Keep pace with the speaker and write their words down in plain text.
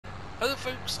Hello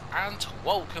folks, and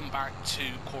welcome back to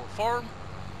Court Farm.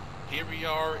 Here we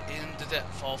are in the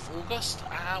depth of August,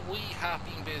 and we have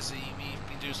been busy. We've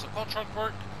been doing some contract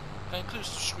work, that includes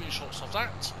some screenshots of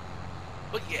that.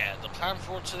 But yeah, the plan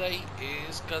for today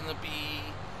is gonna be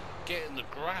getting the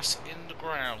grass in the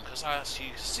ground, because as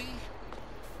you see,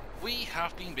 we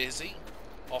have been busy.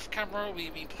 Off camera,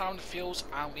 we've been plowing the fields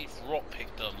and we've rock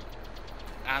picked them.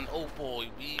 And oh boy,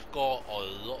 we've got a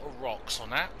lot of rocks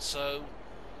on that, so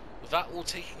with that all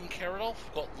taken care of,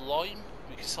 we've got the lime,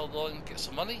 we can sell the lime and get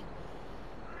some money.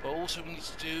 But also we need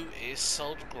to do is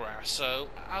sell the grass. So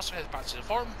as we head back to the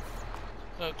farm,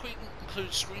 I'm going to quickly include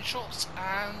screenshots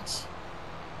and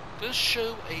I'm going to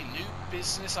show a new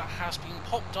business that has been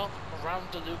popped up around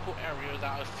the local area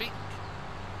that I think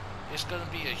is going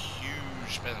to be a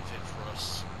huge benefit for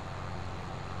us.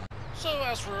 So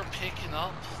as we're picking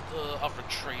up the other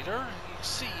trader, you can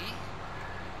see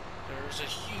there's a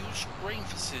huge grain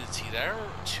facility there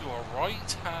to our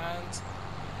right, and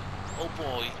oh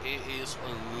boy, it is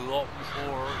a lot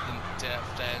more in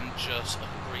depth than just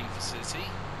a grain facility.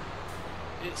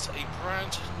 It's a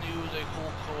brand new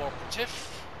local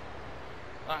cooperative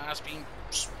that has been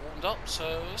spawned up,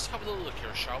 so let's have a little look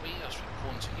here, shall we, as we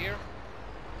go into here.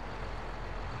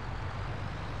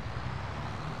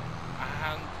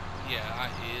 And yeah,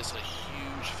 that is a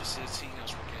huge facility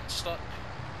as we're getting stuck.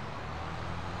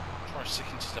 Try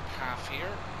sticking to the path here,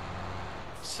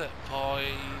 set by,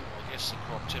 I guess, the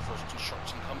cooperative or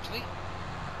construction company.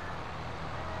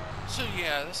 So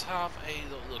yeah, let's have a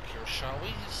little look here, shall we?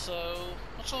 So,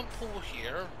 what's on pull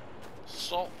here?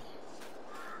 Stop.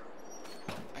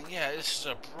 And yeah, this is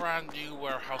a brand new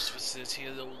warehouse facility,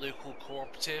 a little local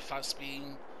cooperative that's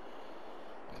been,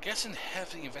 I'm guessing,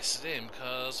 heavily invested in,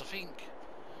 because I think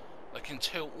I can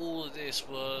tell all of this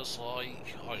was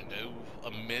like, I don't know,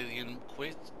 £1 million.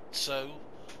 So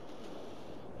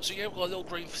yeah, we've got a little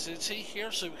grain facility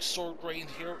here, so we can store grain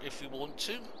here if we want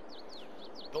to.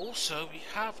 But also, we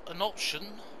have an option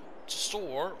to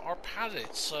store our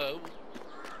pallets. So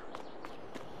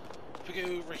if we go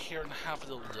over here and have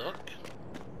a little look,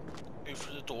 go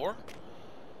through the door.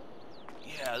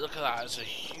 Yeah, look at that, it's a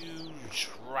huge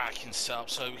racking setup,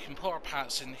 so we can put our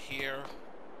pallets in here.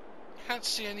 Can't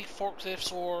see any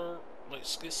forklifts or like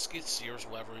skid steers or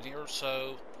whatever in here,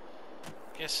 so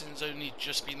guessing it's only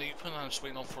just been open. I'm just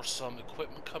waiting on for some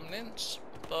equipment coming in.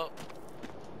 But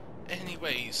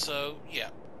anyway, so yeah,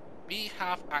 we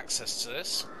have access to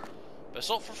this, but it's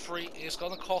not for free. It's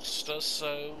gonna cost us,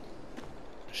 so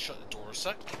just shut the door a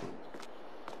sec.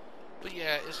 But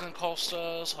yeah, it's gonna cost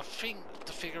us, I think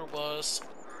the figure was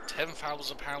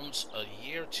 £10,000 a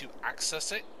year to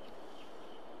access it.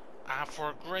 And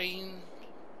for grain,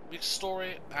 we store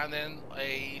it, and then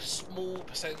a small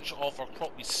percentage of our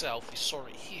crop we sell, if we store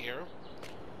it here,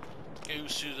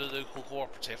 goes to the local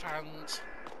cooperative. And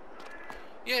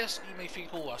yes, you may think,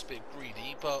 oh, that's a bit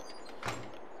greedy, but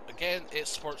again, it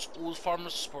supports all the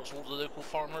farmers, supports all the local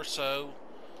farmers. So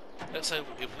let's say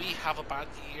if we have a bad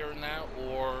year now,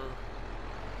 or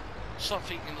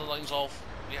something in the lines of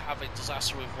we have a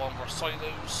disaster with one of our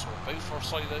silos or both our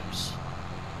silos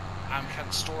and we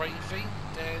can't store anything,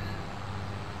 then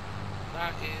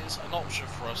that is an option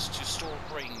for us to store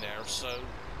grain there. So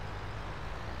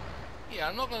yeah,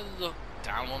 I'm not going to look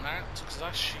down on that, because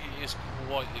actually is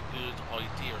quite a good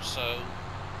idea. So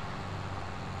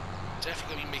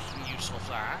definitely going to be making use of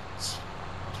that as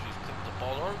we've clicked the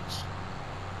bollards,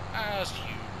 as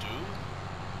you do.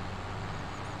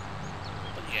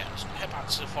 But yeah, let's head back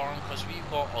to the farm, because we've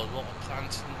got a lot of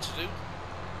planting to do.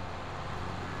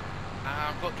 And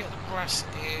I've got to get the grass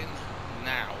in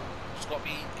now. It's got to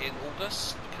be in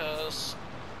August, because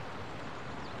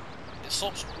it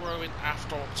stops growing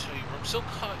after October. I'm still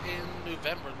cut in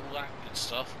November and all that good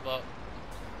stuff, but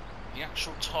the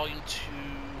actual time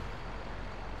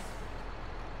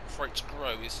for it to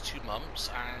grow is 2 months,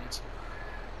 and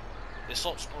it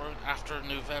stops growing after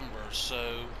November,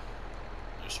 so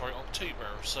sorry, October.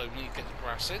 So we need to get the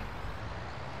grass in.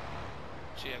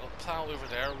 So yeah, I've got the plough over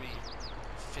there. We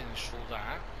finished all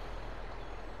that.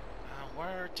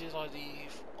 Where did I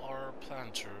leave our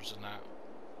planters and that?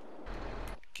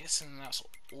 Guessing that's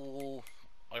all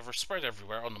either spread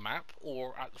everywhere on the map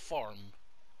or at the farm.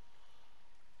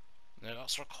 No,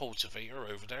 that's our cultivator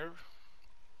over there.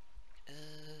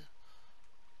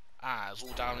 It's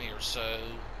all down here, so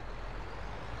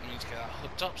we need to get that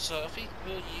hooked up. So I think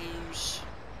we'll use,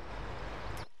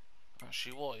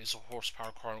 actually, what is a horsepower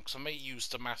requirement? Because I may use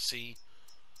the Massey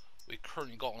we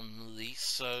currently got on lease,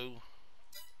 so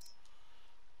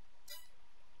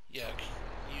yeah,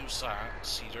 use that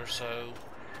cedar. So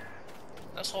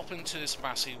let's hop into this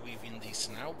Massey we've been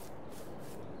leasing out,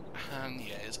 and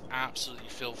yeah, it's absolutely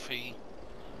filthy.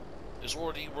 There's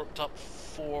already worked up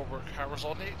 4 work hours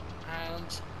on it,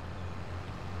 and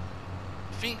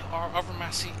I think our other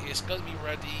Massey is going to be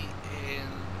ready in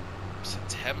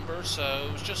September, so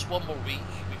it's just 1 more week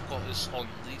we've got this on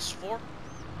lease for.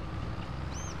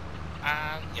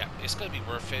 And yeah, it's going to be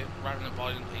worth it rather than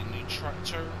buying a new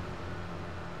tractor.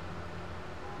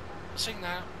 Saying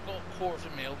that, we've got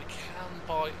 $250,000, we can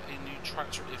buy a new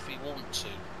tractor if we want to.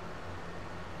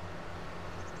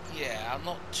 Yeah, I'm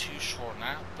not too sure on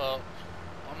that, but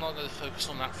I'm not going to focus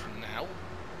on that for now,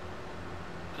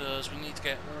 because we need to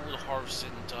get all the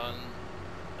harvesting done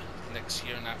next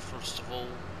year and that first of all,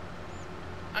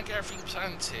 and get everything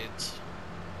planted,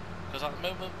 because at the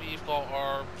moment we've got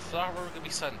our flour going to be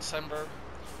set in December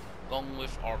along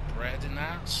with our bread in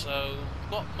that, so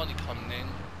we've got money coming in.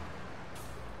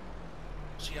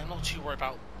 So yeah, I'm not too worried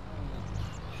about...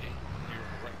 Okay, you're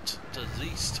right, the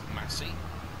least Massey.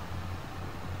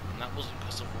 And that wasn't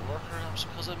because of a worker, that was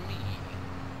because of me.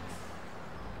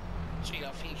 So yeah,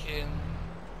 I'm thinking...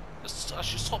 I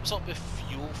should top this up with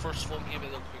fuel first of all and give it a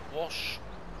little quick wash.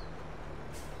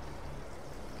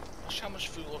 How much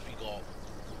fuel have we got?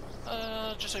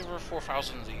 Just over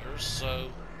 4,000 litres,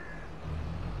 so...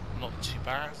 not too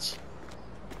bad.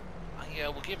 And yeah,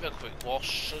 we'll give it a quick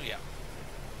wash, so yeah.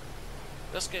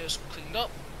 Let's get this cleaned up,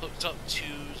 hooked up to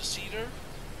the seeder,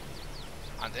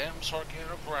 and then start getting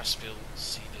our grass field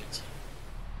seeded.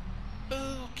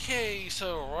 Okay,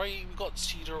 so right, we've got the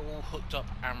seeder all hooked up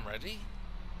and ready,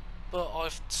 but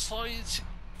I've decided to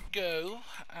go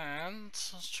and,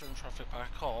 let's turn traffic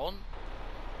back on,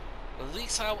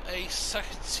 lease out a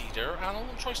second seeder, and I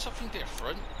want to try something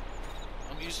different.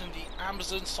 I'm using the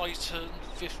Amazon Titan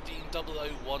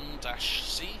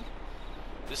 15001-C.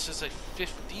 This is a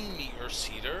 15 meter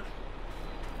seeder,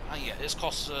 and yeah, this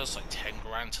costs us like 10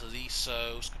 grand to lease,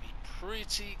 so it's going to be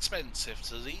pretty expensive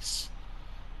to lease.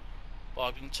 But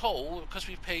I've been told, because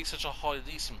we pay such a high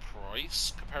leasing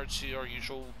price compared to our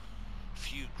usual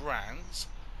few grand,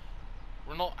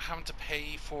 we're not having to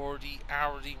pay for the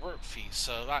hourly work fee,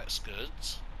 so that's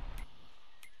good.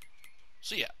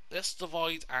 So yeah, let's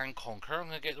divide and conquer. I'm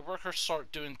going to get the workers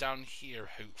start doing down here,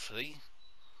 hopefully.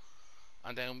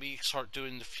 And then we start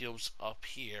doing the fields up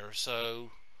here.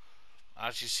 So,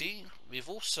 as you see, we've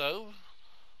also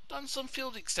done some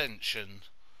field extension.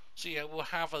 So yeah, we'll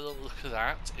have a little look at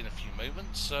that in a few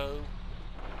moments. So,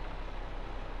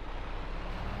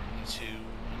 we need to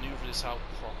maneuver this out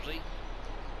properly.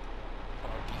 Put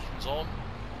our beacons on,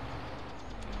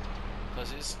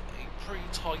 because it's a pretty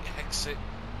tight exit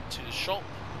to the shop.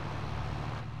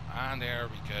 And there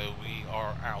we go, we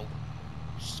are out.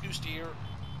 Excuse dear.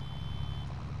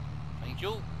 Thank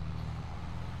you.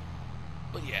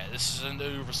 But yeah, this is an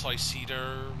oversized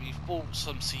seeder. We've bought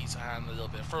some seeds and a little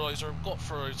bit of fertilizer. We've got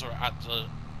fertilizer at the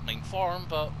main farm,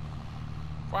 but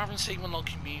rather than saving on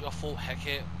commute, I thought, heck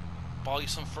it, buy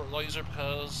some fertilizer,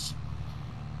 because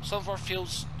some of our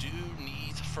fields do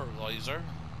need fertilizer.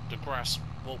 The grass,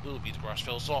 what will be the grass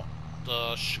fields, not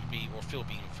the should be or field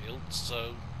bean fields,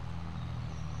 so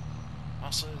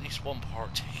that's at least one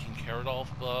part taken care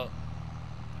of. But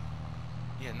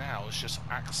yeah, now it's just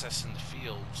accessing the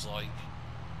fields. Like,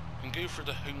 you can go for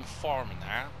the home farm and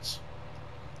that.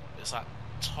 There's that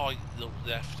tight little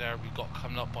left there we've got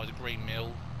coming up by the grain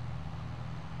mill,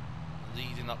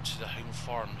 leading up to the home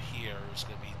farm here is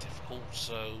going to be difficult,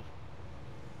 so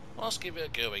well, let's give it a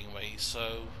go anyway.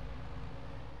 So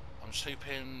I'm just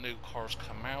hoping no cars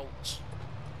come out,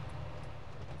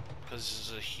 because this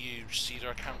is a huge seeder.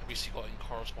 I can't really see got any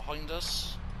cars behind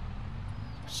us,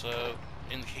 so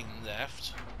indicating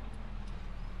left.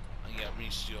 And yeah, we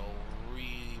need to do a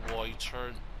really wide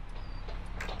turn.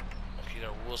 Okay,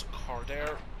 there was a car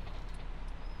there.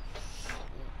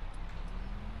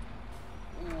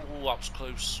 Ooh, that was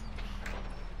close.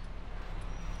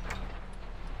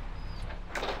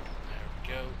 There we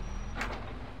go.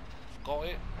 Got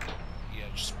it. Yeah,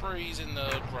 just sprays in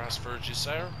the grass verges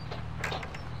there.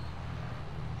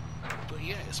 But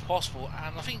yeah, it's possible,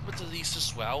 and I think with the lease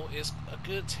as well is a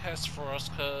good test for us,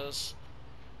 because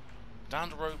down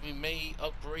the road we may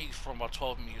upgrade from our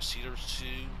 12 meter seeder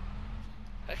to,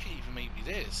 heck, even maybe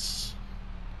this.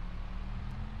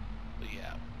 But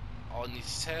yeah, I'll need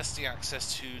to test the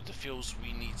access to the fields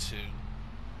we need to.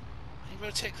 Even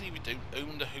though technically we don't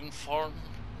own the home farm,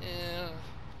 yeah,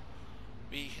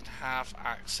 we can have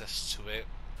access to it.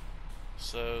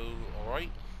 So,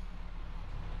 alright,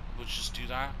 we'll just do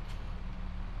that.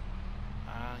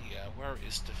 Yeah, where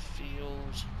is the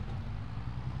field?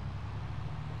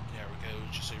 There we go,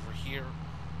 just over here.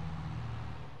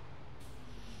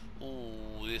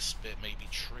 Oh, this bit may be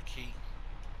tricky.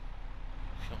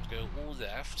 I'm going to go all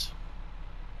left.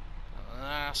 And the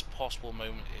last possible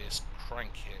moment is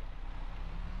crank it.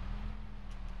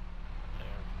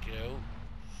 There we go.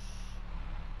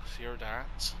 Clear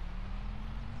that.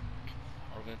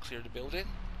 Are we going to clear the building?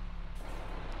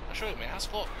 I'll show you, mate. Has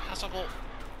I got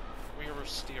rear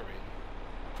steering?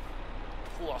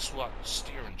 Oh, I saw that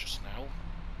steering just now.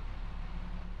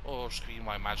 Oh, it's going to be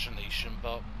my imagination,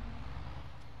 but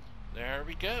there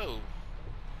we go.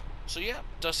 So yeah,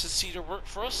 does the cedar work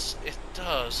for us? It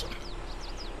does.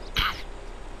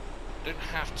 Don't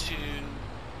have to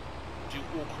do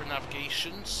awkward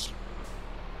navigations.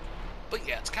 But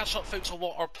yeah, to catch up folks on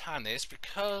what our plan is,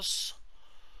 because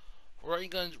we're only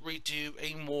going to redo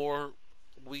a more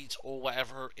weeds or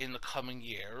whatever in the coming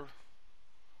year.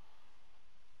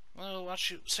 Well,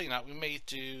 actually, saying that, we may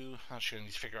do... Actually, I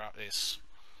need to figure out this.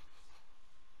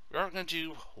 We aren't going to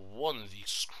do one of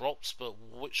these crops, but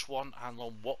which one and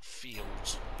on what field?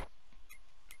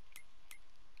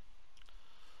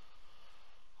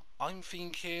 I'm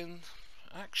thinking,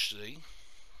 actually,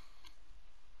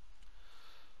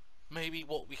 maybe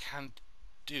what we can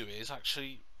do is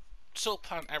actually still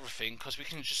plant everything, because we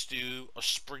can just do a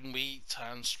spring wheat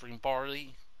and spring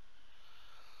barley.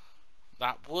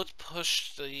 That would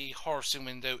push the harvesting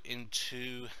window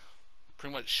into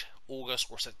pretty much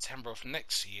August or September of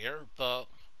next year, but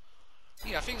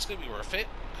yeah, I think it's going to be worth it,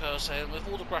 because with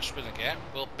all the grass we're going to get,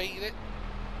 we'll bait it,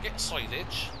 get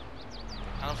silage,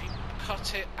 and if we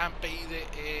cut it and bait it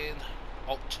in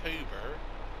October,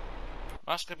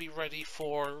 that's going to be ready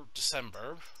for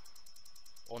December,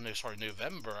 or no, sorry,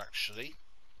 November actually.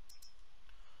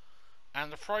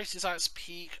 And the price is at its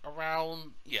peak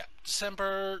around, yeah,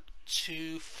 December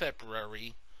to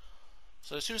February.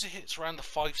 So as soon as it hits around the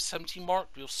 570 mark,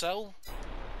 we'll sell.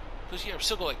 Because yeah, we've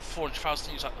still got like 400,000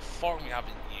 to use at the farm we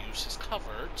haven't used. It's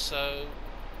covered, so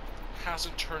it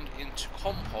hasn't turned into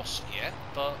compost yet,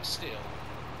 but still.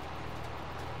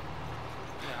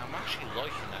 Yeah, I'm actually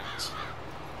liking that.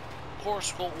 Of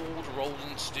course, we've got all the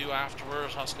rolling to do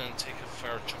afterwards. That's going to take a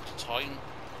fair chunk of time.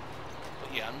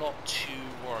 But yeah, I'm not too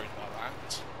worried about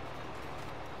that.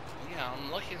 But yeah,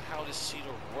 I'm liking how this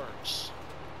seeder works.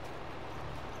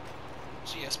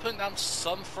 So yes, putting down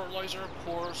some fertilizer, of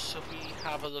course. If we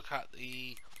have a look at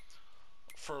the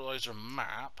fertilizer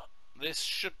map, this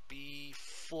should be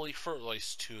fully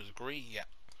fertilized to a degree, yeah.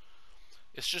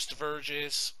 It's just the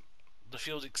verges, the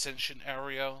field extension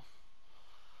area,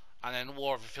 and then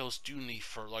all of the fields do need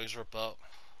fertilizer, but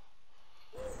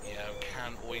yeah, we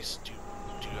can't always do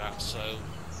that. So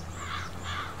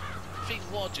I think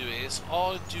what I'll do is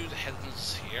I'll do the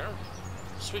headlands here,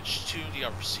 switch to the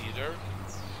upper seeder,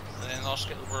 and then I'll just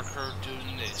get the worker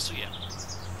doing this. So yeah,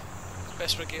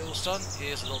 best way to get all this done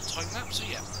is a little time lapse. So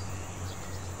yeah,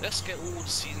 let's get all the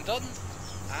seeding done,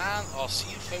 and I'll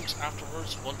see you folks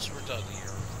afterwards once we're done here.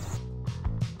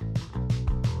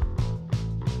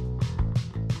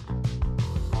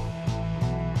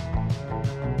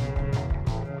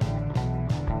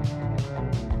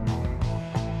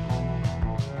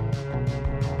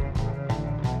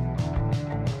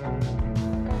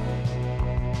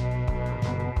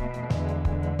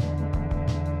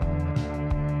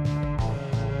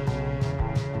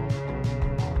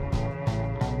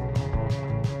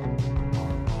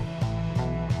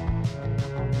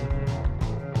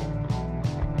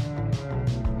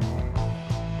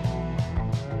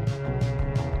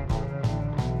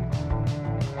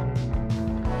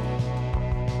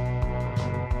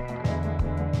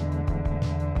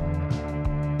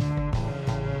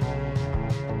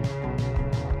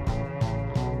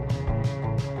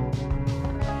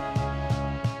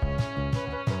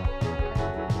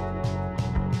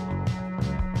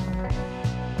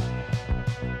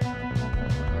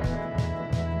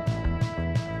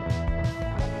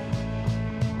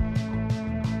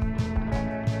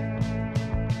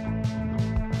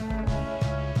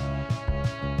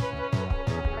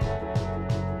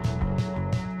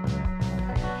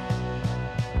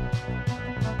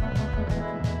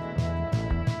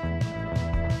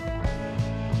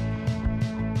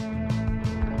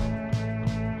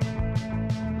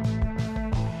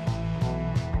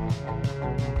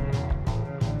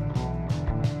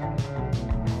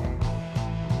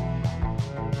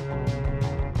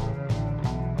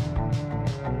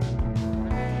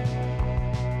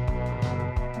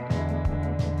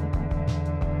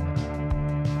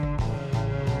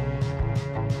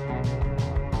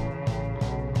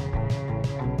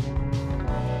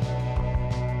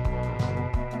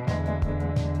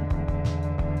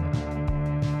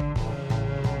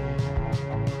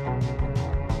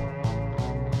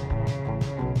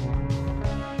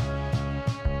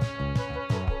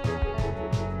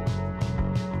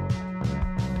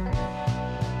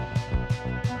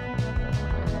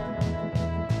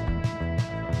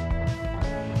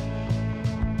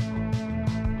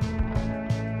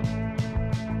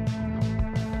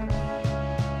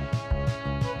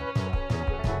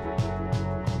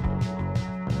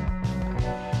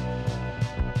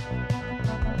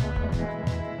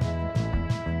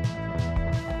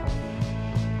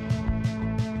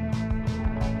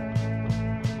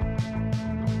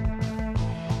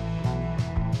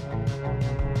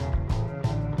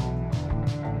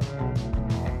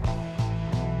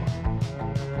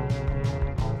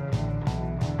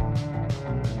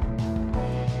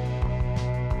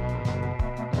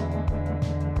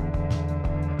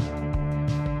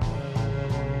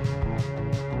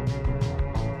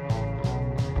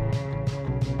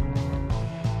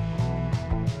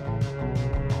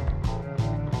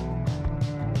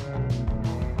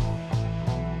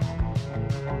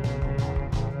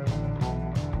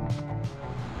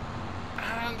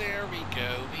 there we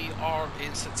go. We are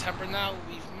in September now.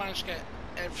 We've managed to get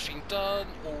everything done,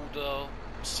 all the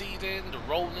seeding, the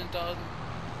rolling done,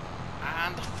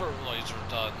 and the fertilizer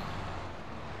done.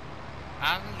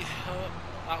 And yeah,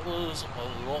 that was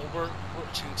a lot of work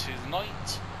worked into the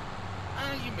night.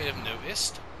 And you may have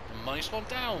noticed the money's gone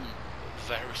down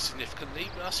very significantly.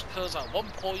 But that's because at one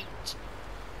point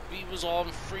we was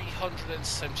on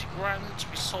 370 grand.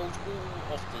 We sold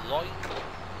all of the line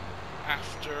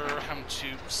after having to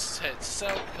set to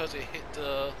sell because it hit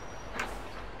the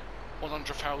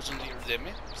 100,000 litre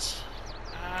limit.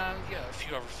 And yeah, a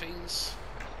few other things.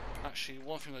 Actually,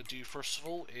 one thing I do first of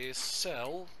all is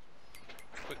sell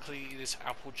quickly this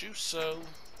apple juice. So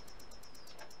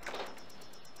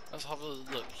let's have a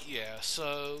look. Yeah,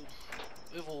 so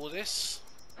with all this,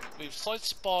 we've decided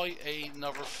to buy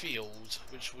another field,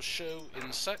 which will show in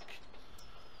a sec.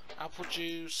 Apple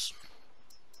juice,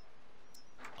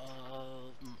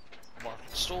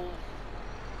 market stall.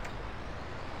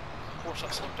 Of course,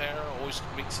 that's up there. Always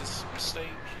makes this mistake.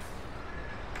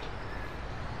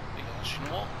 Because you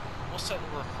know what? We'll set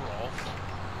the worker off.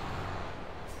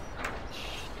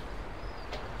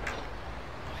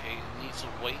 Okay, it needs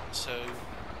a weight, so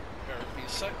bear with me a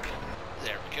sec.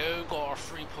 There we go, got our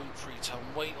 3.3 ton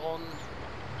weight on.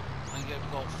 And yeah,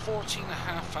 we've got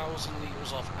 14,500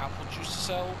 litres of apple juice to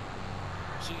sell.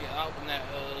 So yeah, that would net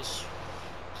us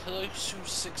close to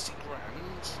 60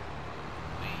 grand.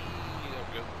 There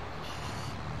we go.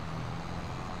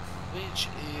 Which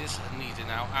is needed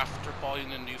now. After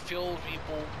buying a new field, we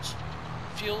bought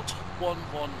field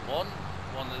 111,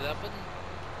 111.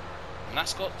 And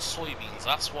that's got soybeans.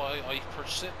 That's why I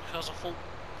purchased it, because I thought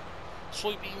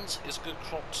soybeans is a good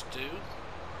crop to do,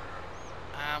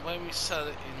 and when we sell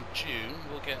it in June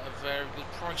we'll get a very good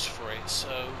price for it.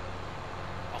 So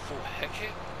I thought, heck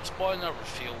it, let's buy another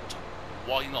field,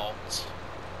 why not?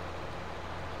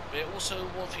 But also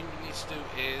one thing we need to do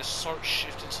is start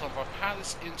shifting some of our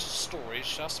pallets into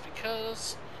storage, just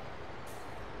because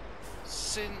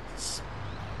since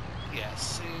we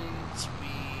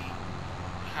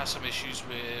have some issues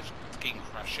with game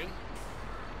crashing,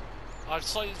 I've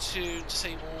decided to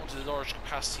disable the large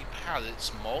capacity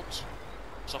pallets mod.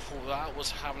 So I thought that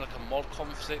was having like a mod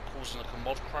conflict, causing like a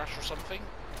mod crash or something.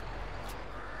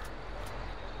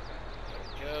 There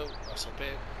we go, that's a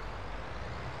bit.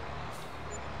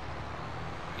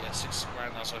 Yeah, 60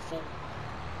 grand as I thought.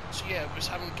 So yeah, it was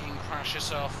having game crashes,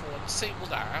 so I thought I'd disable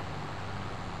that.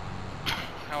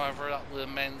 However, that would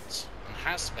have meant, and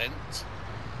has meant,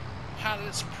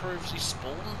 pallets previously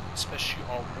spawned, especially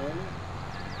our wool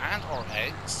and our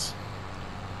eggs,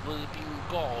 will have been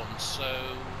gone,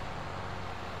 so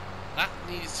that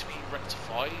needs to be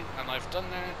rectified, and I've done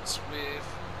that with,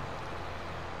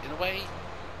 in a way,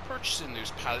 purchasing those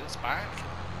pallets back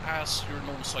as your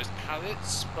normal sized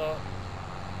pallets, but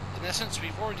in essence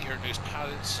we've already earned those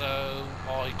pallets, so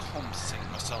I compensate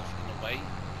myself in a way.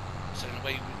 So in a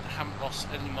way we haven't lost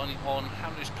any money on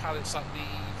having those pallets that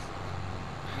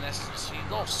we've in essence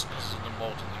lost because of the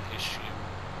modding issue.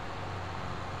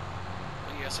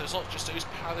 Yeah, so it's not just those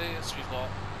pallets, we've got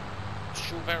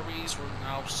strawberries we're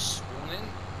now spawning.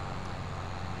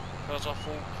 Because I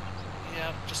thought,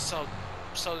 yeah, just sell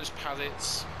those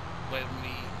pallets when we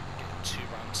get to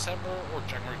around December or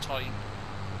January time.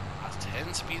 That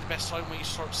tends to be the best time when you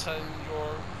start selling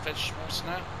your vegetables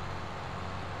now.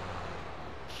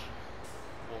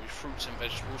 Or your fruits and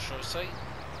vegetables, should I say.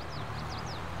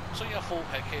 So yeah, I thought,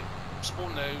 heck it,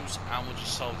 spawn those and we'll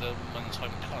just sell them when the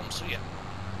time comes. So yeah.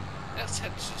 Let's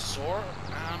head to the store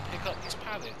and pick up these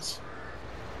pallets.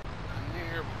 And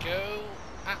there we go,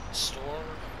 at the store.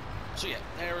 So yeah,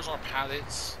 there's our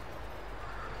pallets.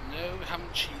 No, we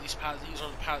haven't cheated these pallets. These are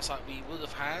the pallets that we would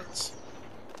have had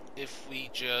if we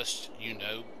just, you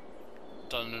know,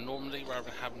 done it normally rather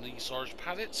than having these large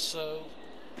pallets. So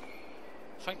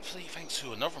thankfully, thanks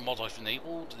to another mod I've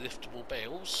enabled, the liftable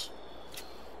bales.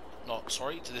 Not,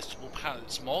 sorry, the liftable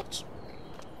pallets mod.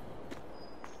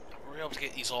 We're able to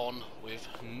get these on with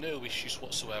no issues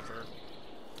whatsoever.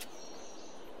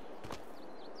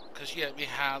 Because yeah, we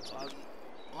had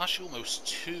actually almost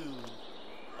two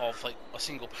of like a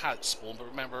single pallet spawn, but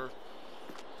remember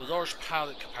the large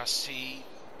pallet capacity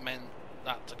meant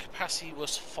that the capacity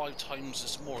was 5 times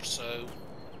as more, so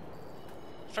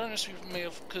in fairness we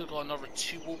could have got another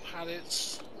 2 wool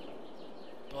pallets,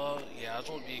 but yeah, I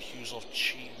don't want to be accused of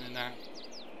cheating in that.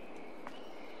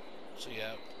 So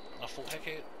yeah, I thought, heck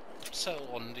it, settle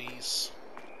on these,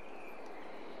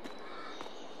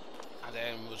 and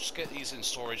then we'll just get these in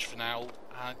storage for now,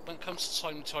 and when it comes to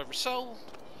time to either sell,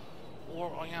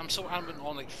 or I am so adamant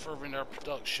on like furthering their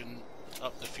production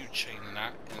up the food chain and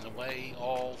that, in a way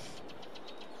of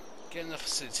getting the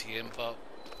facility in, but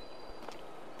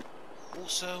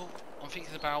also I'm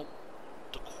thinking about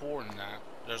the corn now.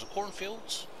 There's a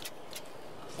cornfield.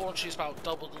 Fortunately, it's about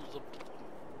double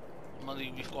the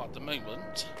money we've got at the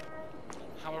moment.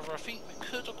 However, I think we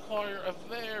could acquire a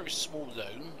very small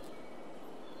loan,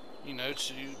 you know,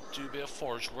 to do a bit of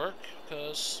forage work,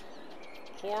 because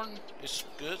corn is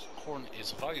good, corn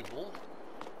is valuable,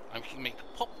 and we can make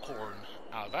popcorn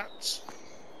out of that.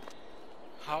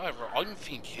 However, I'm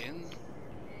thinking,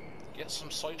 get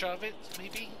some side out of it,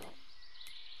 maybe?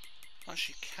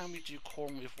 Actually, can we do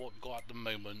corn with what we've got at the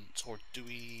moment, or do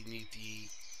we need the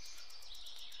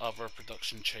other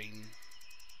production chain?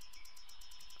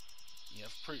 Yeah,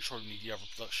 I'm pretty sure we need the other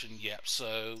production. Yep,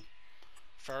 so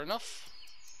fair enough.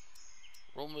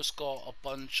 We've almost got a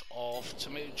bunch of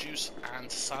tomato juice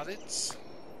and salads.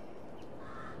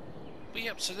 But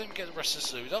yep, so then we get the rest of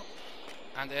this load up,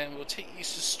 and then we'll take these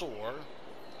to the store.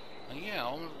 And yeah,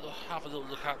 I'm gonna have a little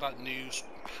look at that new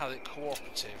Pallet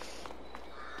cooperative,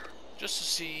 just to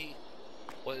see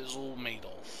what it's all made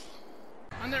of.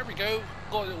 And there we go,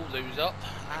 got it all loaded up,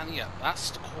 and yeah,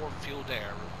 that's the cornfield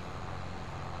there.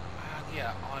 And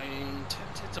yeah, I'm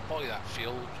tempted to buy that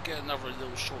field, get another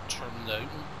little short-term loan.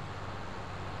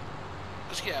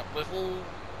 Because yeah, with all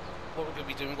what we're going to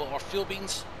be doing, we've got our field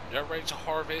beans, they're ready to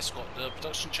harvest, got the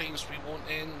production chains we want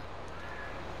in.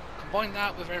 Combine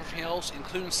that with everything else,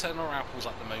 including selling our apples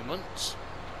at the moment.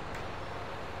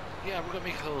 Yeah, we're going to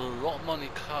make a lot of money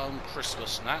come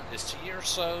Christmas and that this year,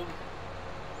 so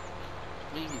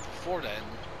even before then.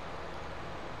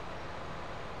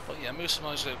 But yeah, most of the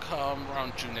money's going to come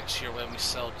around June next year when we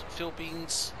sell the field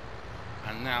beans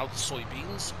and now the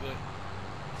soybeans. But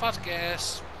if I had to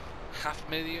guess,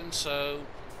 $500,000, so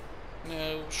you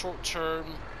know, short term,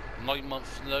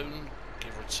 9-month loan,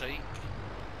 give or take.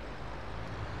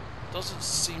 Doesn't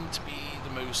seem to be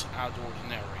the most out of the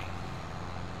ordinary.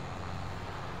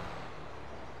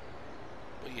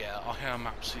 But yeah, I am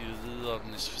absolutely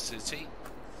loving this facility.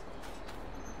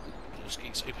 Those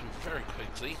gates open very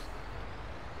quickly.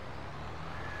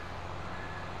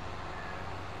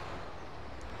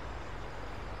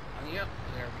 And yep,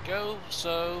 there we go.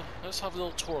 So let's have a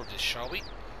little tour of this, shall we?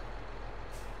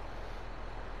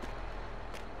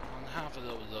 And have a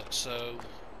little look. So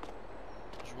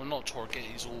we're not tour, get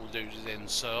these all loaded in.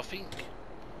 So I think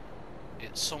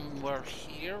it's somewhere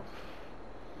here.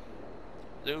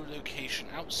 No location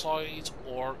outside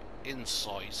or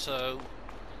inside. So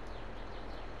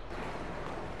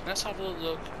let's have a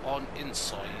look on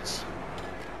inside.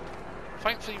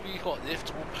 Thankfully we've got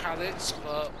liftable pallets,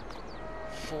 but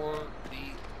for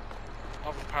the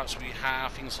other pallets we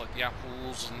have, things like the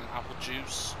apples and apple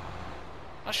juice,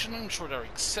 actually I'm not sure they're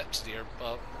accepted here,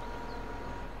 but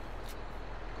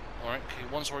alright, okay,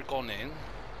 one's already gone in.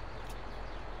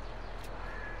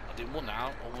 I didn't want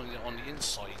that, I wanted it on the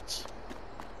inside.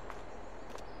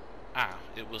 Ah,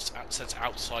 it was set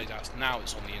outside, now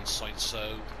it's on the inside,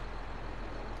 so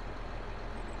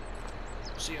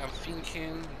see, I'm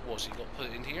thinking, what's he got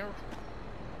put in here?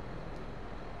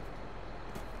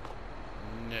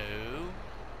 No.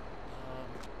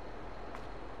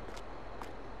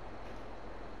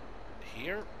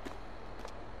 Here?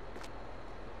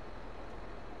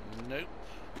 Nope.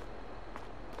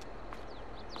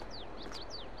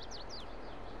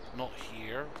 Not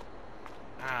here.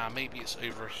 Ah, maybe it's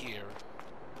over here.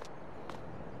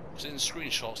 Because in the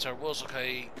screenshots there was like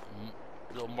a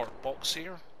little marked box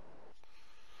here.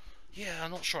 Yeah,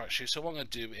 I'm not sure actually. So what I'm going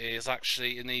to do is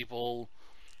actually enable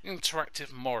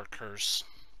interactive markers,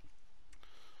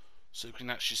 so we can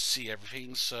actually see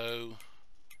everything. So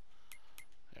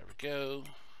there we go.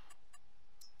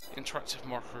 Interactive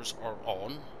markers are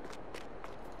on.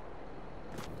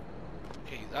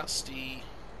 Okay, that's the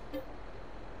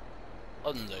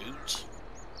unload.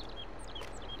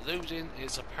 Loading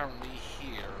is apparently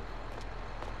here.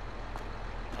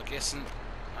 I'm guessing,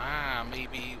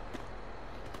 maybe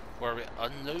where it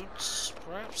unloads,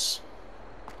 perhaps?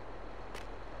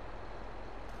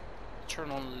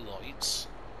 Turn on the lights.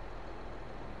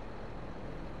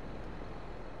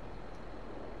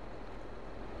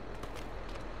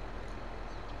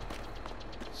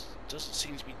 Doesn't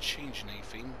seem to be changing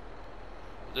anything.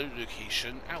 Load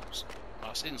location out.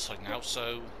 That's inside now,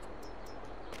 so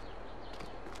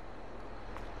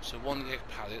one of the egg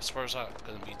pallets, where's that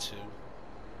going to be to?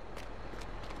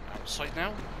 Outside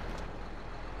now?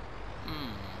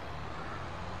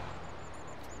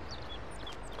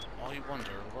 I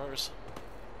wonder, where's...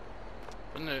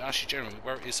 Well, no, actually generally,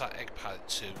 where is that egg pallet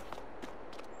to?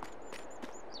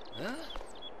 Huh?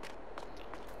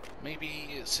 Maybe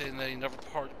it's in another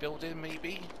part of the building,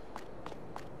 maybe?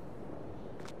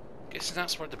 guessing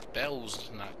that's where the bells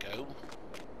and that go.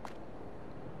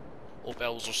 Or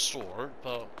bells are stored,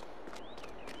 but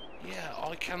yeah,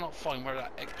 I cannot find where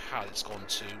that egg pallet's gone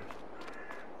to.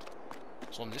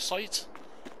 It's on this side?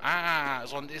 Ah,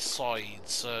 it's on this side,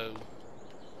 so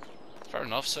fair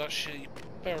enough. So actually,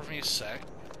 bear with me a sec.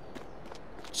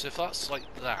 So if that's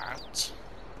like that,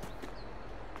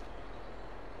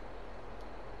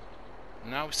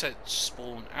 now we set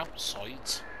spawn outside,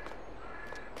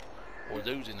 or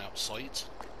loading outside.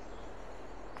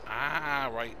 Ah,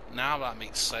 right, now that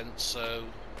makes sense, so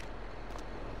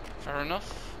fair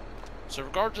enough. So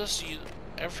regardless,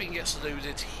 everything gets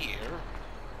loaded here.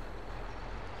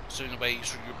 So in a way,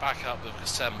 so you're back up with a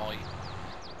semi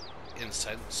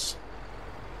incense.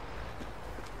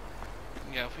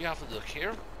 Yeah, if we have a look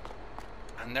here,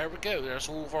 and there we go, there's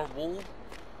all of our wool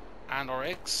and our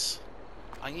eggs.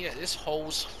 And yeah, this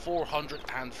holds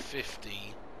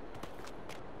 450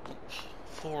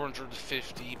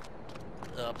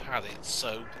 pallets,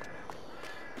 so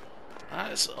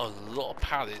that is a lot of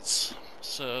pallets.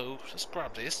 So let's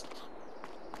grab this.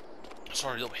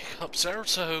 Sorry, little hiccups there.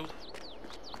 So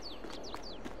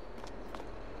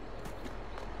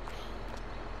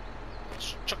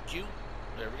let's chuck you.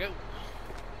 There we go.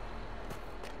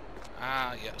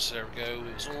 Ah, yeah, so there we go.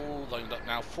 It's all lined up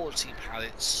now. 14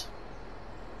 pallets.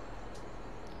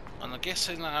 And I'm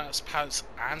guessing that's pallets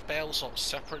and bales up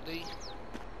separately.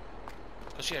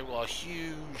 Because yeah, we've got a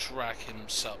huge rack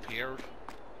set up here.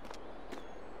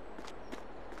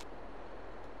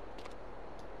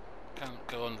 Can't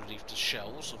go underneath the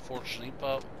shelves, unfortunately,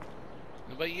 but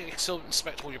anyway, you can still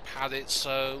inspect all your pallets.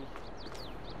 So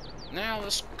now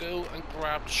let's go and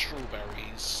grab the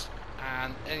strawberries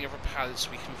and any other pallets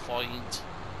we can find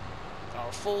that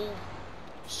are full,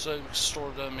 so we can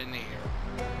store them in here.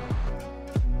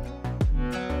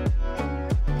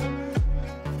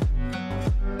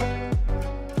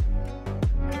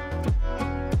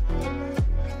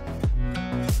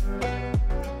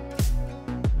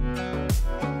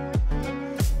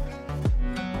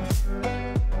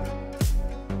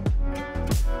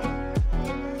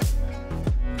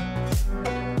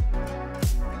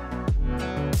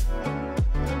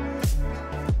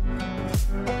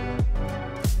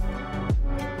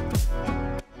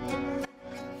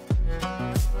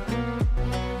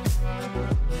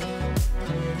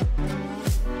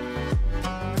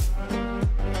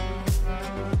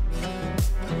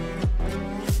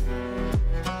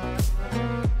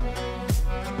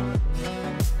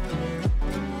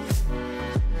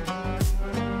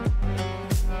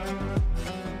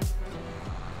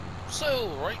 So,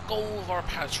 right, all of our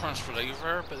pallets transferred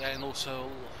over, but then also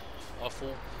I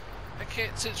thought, okay,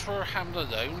 since we're having a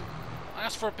loan, I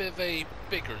asked for a bit of a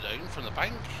bigger loan from the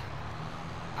bank,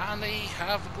 and they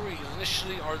have agreed.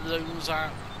 Initially, our loan was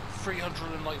at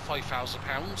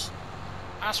 £395,000.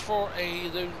 Asked for a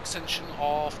loan extension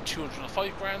of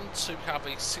 205 grand, so we have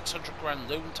a 600 grand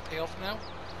loan to pay off now,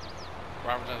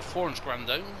 rather than a 400 grand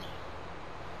loan.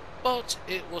 But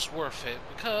it was worth it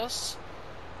because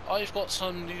I've got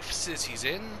some new facilities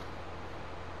in,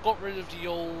 got rid of the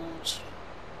old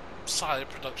salad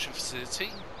production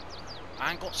facility,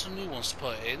 and got some new ones to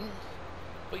put in.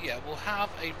 But yeah, we'll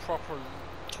have a proper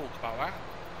talk about that.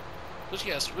 But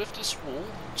yes, with this wool,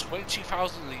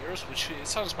 20,000 litres, which it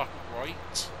sounds about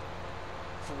right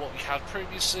for what we had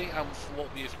previously and for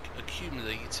what we've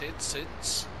accumulated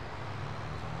since.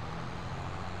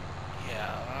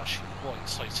 Yeah, I'm actually quite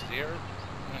excited here.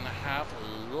 We're going to have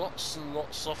lots and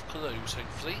lots of clothes,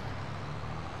 hopefully.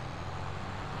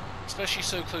 Especially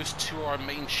so close to our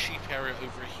main sheep area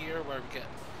over here, where we get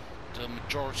the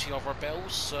majority of our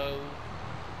bells. So,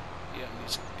 yeah, we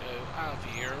need to go out of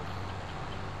here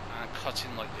and cut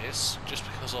in like this, just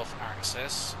because of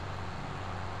access.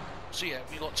 So yeah,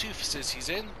 we've got two facilities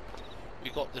in.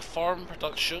 We've got the farm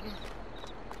production,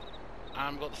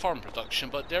 and we've got the farm production,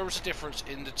 but there is a difference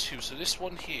in the two. So this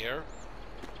one here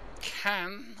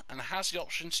can and has the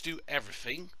option to do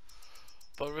everything,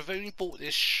 but we've only bought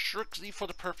this strictly for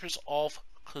the purpose of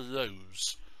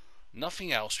clothes,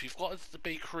 nothing else. We've got the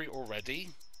bakery already,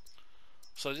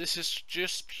 so this is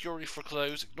just purely for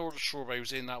clothes. Ignore the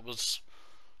strawberries in, that was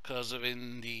because of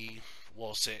in the,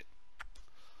 what's it,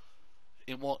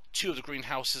 in what two of the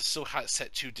greenhouses still had it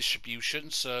set to distribution,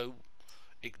 so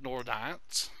ignore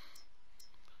that.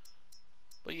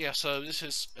 But yeah, so this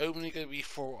is only going to be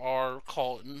for our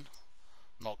cotton,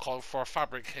 not cotton, for our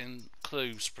fabric and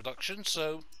clothes production.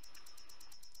 So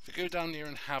if we go down here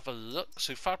and have a look,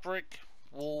 so fabric,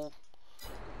 wool,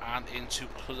 and into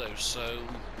clothes. So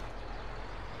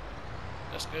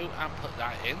let's go and put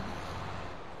that in.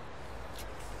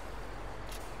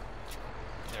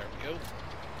 There we go.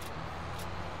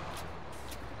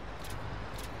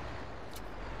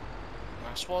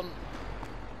 last one.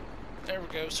 There we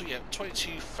go. So yeah,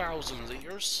 22,000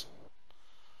 litres.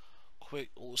 Quick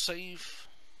auto save.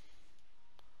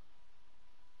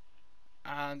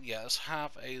 And yeah, let's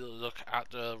have a look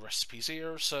at the recipes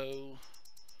here. So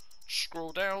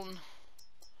scroll down.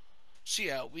 So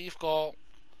yeah, we've got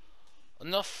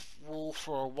enough wool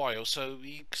for a while. So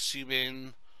we consume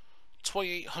in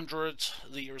 2,800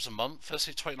 litres a month. Let's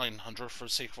say 2,900 for the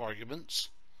sake of arguments,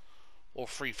 or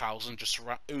 3,000 just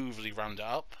to overly round it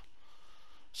up.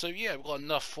 So yeah, we've got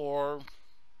enough for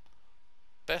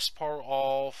best part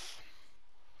of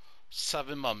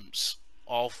 7 months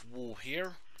of wool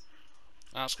here.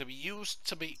 Now it's going to be used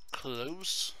to make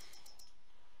clothes.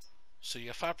 So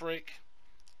your fabric,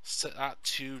 set that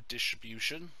to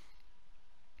distribution.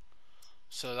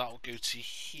 So that will go to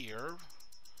here,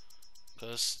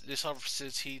 because this other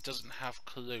facility doesn't have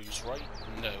clothes, right?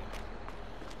 No.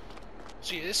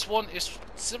 So yeah, this one is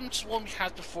similar to the one we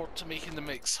had before to making the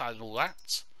mix had and all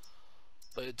that,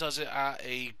 but it does it at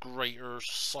a greater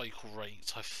cycle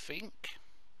rate, I think.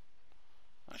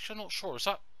 Actually, I'm not sure. Is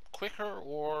that quicker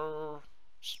or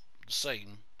the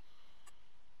same?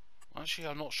 Actually,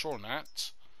 I'm not sure on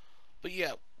that. But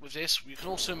yeah, with this, we can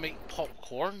also make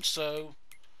popcorn. So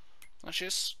let's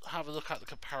just have a look at the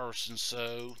comparison.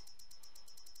 So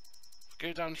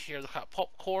go down here, look at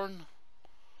popcorn.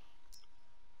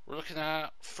 We're looking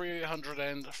at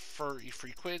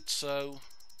 333 quid. So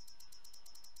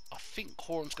I think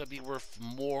corn's going to be worth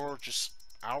more just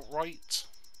outright.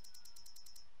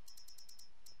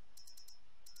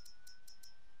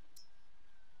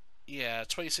 Yeah,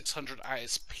 2,600 at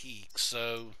its peak.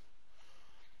 So,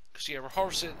 because yeah, we're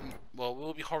harvesting. Well,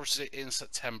 we'll be harvesting it in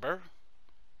September,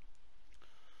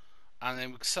 and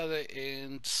then we can sell it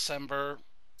in December.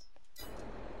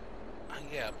 And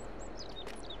yeah,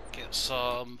 get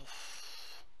some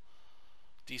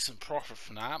decent profit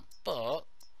from that. But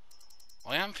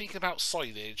I am thinking about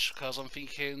silage, because I'm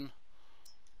thinking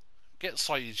get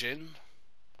silage in.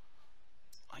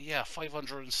 Yeah,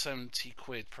 570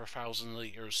 quid per 1,000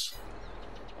 litres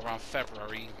around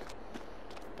February.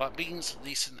 That means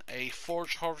leasing a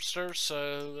forage harvester,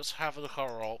 so let's have a look at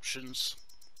our options.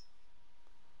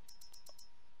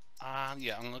 And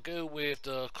yeah, I'm going to go with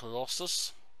the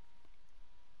Colossus.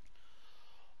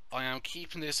 I am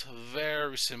keeping this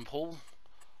very simple,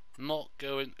 not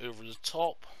going over the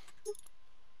top.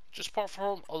 Just apart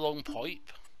from a long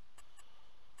pipe.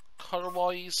 Colour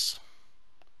wise,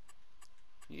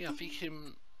 yeah, I think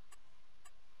him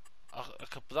a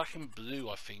black and blue,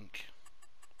 I think.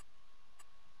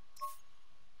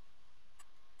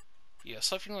 Yeah,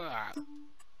 something like that.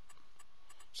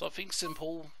 Something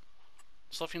simple,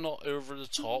 something not over the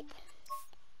top.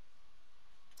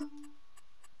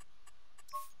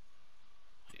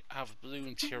 Have blue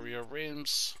interior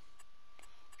rims.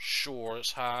 Sure,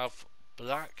 let's have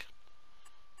black,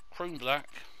 chrome black,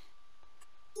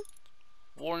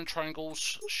 orange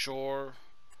triangles. Sure,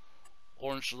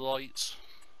 orange lights.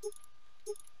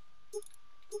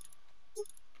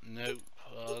 Nope,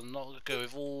 not gonna go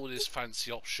with all this fancy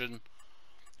option.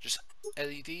 Just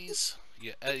LEDs.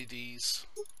 Yeah, LEDs.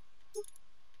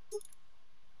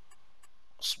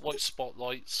 White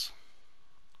spotlights.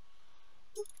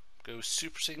 Go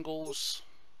super singles.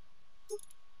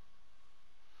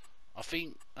 I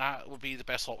think that would be the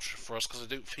best option for us, because I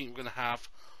don't think we're going to have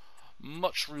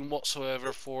much room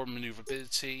whatsoever for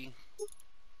manoeuvrability.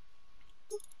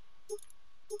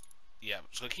 Yeah,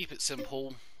 just going to keep it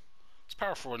simple. It's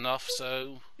powerful enough,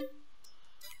 so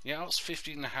yeah, that's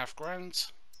 15.5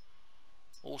 grand.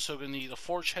 Also going to need a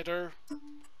forge header.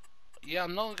 Yeah,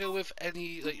 I'm not going to go with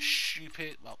any like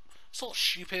stupid, well, it's not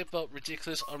stupid, but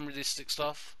ridiculous, unrealistic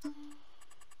stuff.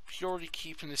 Purely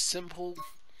keeping this simple.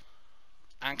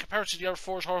 And compared to the other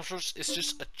forge harvesters, it's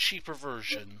just a cheaper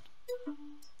version.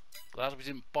 Glad we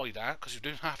didn't buy that, because we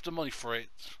don't have the money for it.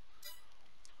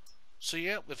 So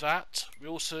yeah, with that, we're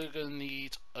also going to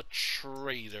need a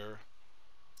trader.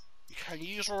 We can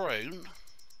use our own,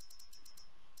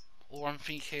 or I'm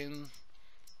thinking,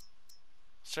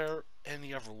 is there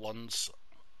any other ones?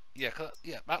 Yeah,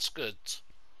 yeah, that's good.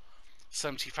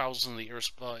 70,000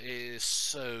 litres, but it is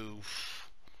so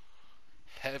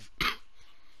heavy,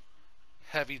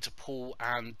 heavy to pull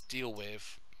and deal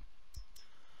with.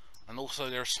 And also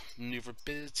there's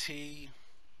maneuverability.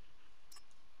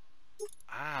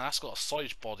 Ah, that's got a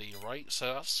side body, right?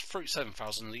 So that's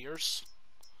 37,000 litres.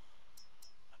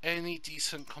 Any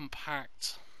decent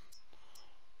compact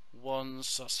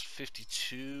ones, that's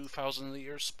 52,000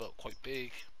 litres, but quite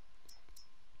big.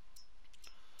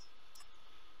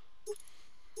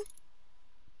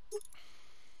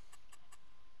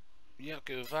 Yeah,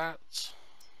 go with that.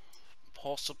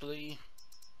 Possibly.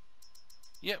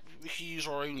 Yep, we can use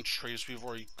our own trays we've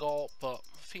already got, but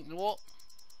I think, you know what?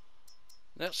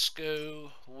 Let's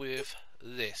go with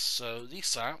this. So,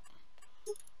 Lisa,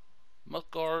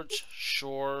 Mudguard,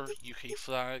 Shore, UK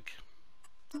flag.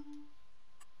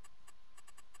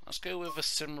 Let's go with a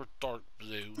similar dark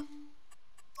blue.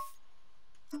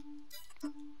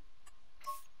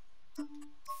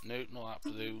 No, not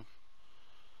that blue.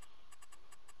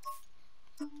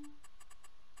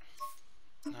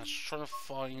 Now, just trying to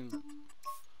find.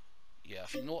 Yeah,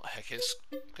 if you know what the heck is,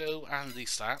 go and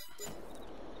lease that.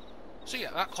 So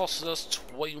yeah, that costs us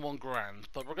 21 grand,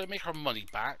 but we're going to make our money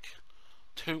back.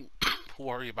 Don't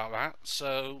worry about that.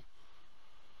 So,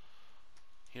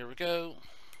 here we go.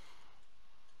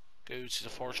 Go to the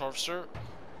forage harvester.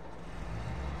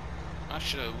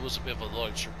 Actually, no, it was a bit of a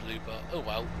lighter blue, but oh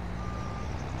well.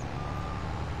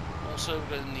 Also,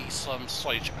 we're going to need some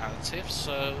silage additives,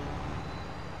 so.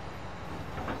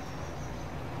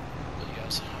 But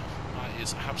yes, that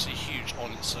is absolutely huge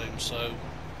on its own, so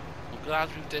I'm glad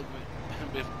we did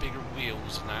with bigger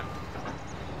wheels and that.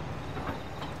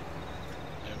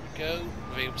 There we go,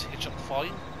 we're able to hitch up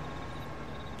fine.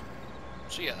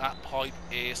 So yeah, that pipe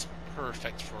is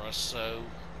perfect for us, so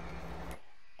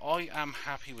I am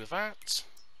happy with that.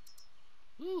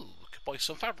 Ooh, could buy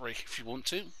some fabric if you want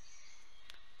to.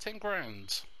 10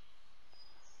 grand.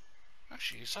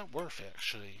 Actually, is that worth it,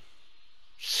 actually?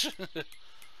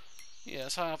 Yeah,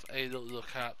 let's have a little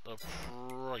look at the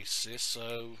prices,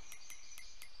 so...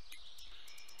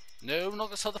 No, we're not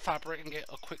going to sell the fabric and get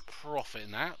a quick profit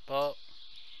in that, but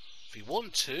if you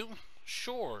want to,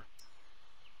 sure.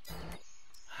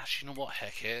 Actually, you know what,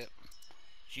 heck it.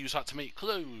 Use that to make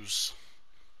clothes.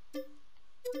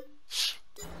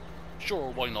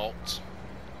 Sure, why not?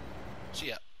 So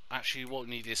yeah, actually what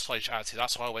we need is silage additive.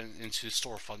 That's why I went into the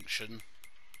store function.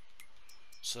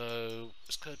 So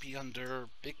it's going to be under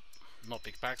not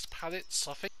big bags, pallets,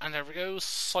 I think. And there we go,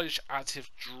 silage additive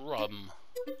drum.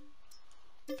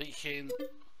 I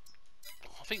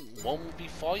think one would be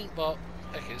fine, but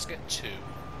okay, let's get two.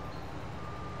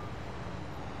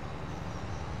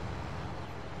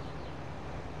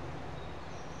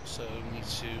 So we need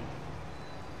to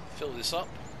fill this up.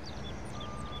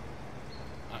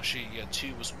 Actually, yeah,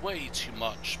 two was way too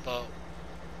much, but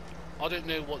I don't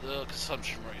know what the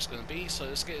consumption rate is going to be, so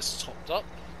let's get this topped up.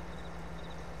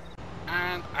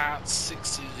 And at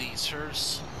 60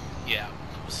 litres, yeah,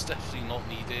 it was definitely not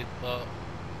needed, but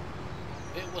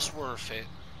it was worth it.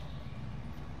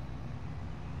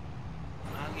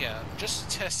 And yeah, just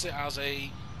to test it as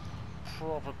a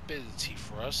probability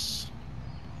for us,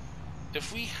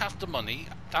 if we have the money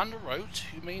down the road,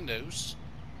 who may knows,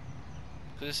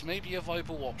 this may be a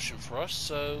viable option for us,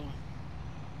 so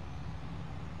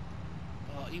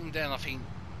even then I think,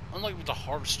 unlike with the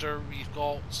harvester we've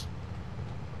got,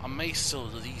 I may still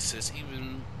lease this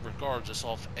even regardless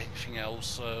of anything else,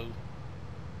 so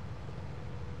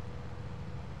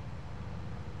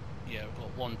yeah, we've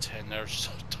got 110 there, just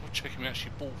double checking we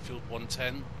actually bought field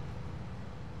 110.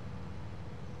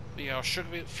 But yeah, our sugar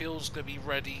beet field's going to be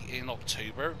ready in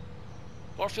October.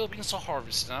 But our field beans are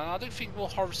harvesting, and I don't think we'll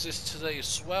harvest this today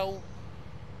as well.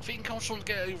 I think I'm trying to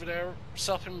get over there,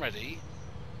 set up and ready.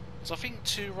 So I think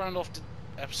to round off the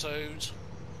episode,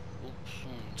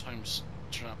 time's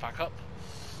turn that back up.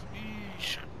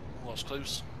 Eesh, well, that's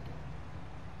close.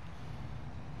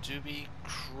 Do we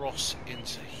cross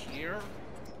into here?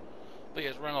 But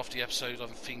yeah, to round off the episode, I'm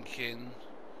thinking,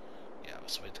 yeah,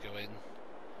 that's the way to go in.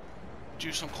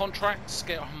 Do some contracts,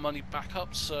 get our money back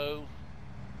up, so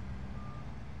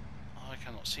I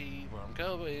cannot see where I'm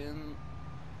going.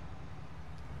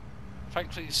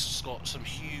 Thankfully it's got some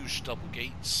huge double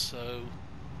gates, so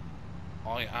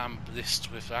I am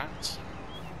blessed with that.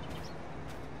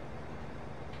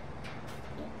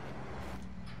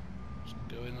 Just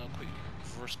go in a quick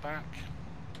reverse back.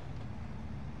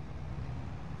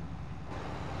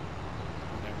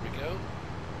 There we go.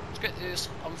 Let's get this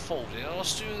unfolded. I'll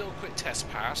just do a little quick test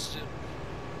pass.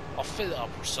 I'll fill it up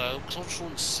or so, because I just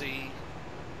want to see.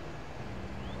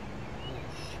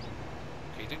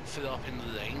 Okay, didn't fill it up in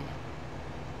the lane.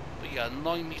 But yeah,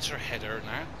 9 metre header and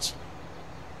that.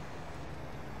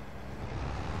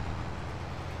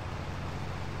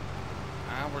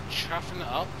 And we're chaffing it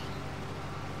up.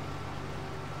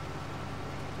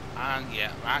 And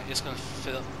yeah, that is going to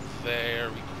fill up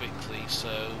very quickly,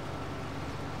 so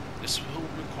this will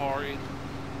require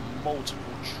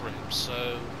multiple trips,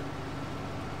 so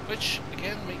which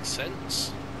again makes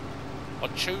sense. I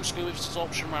chose to go with this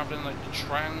option rather than like the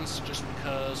trans just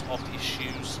because of the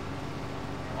issues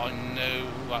I know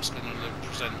that's going to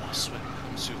present us when it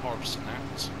comes to harvesting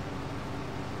that.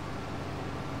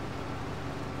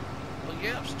 But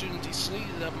yeah, I was doing decently,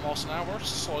 11 miles an hour,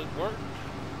 solid work.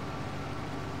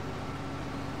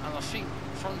 And I think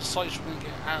from the size we're going to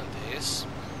get out of this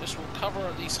will cover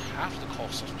at least half the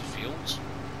cost of the field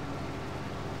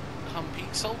come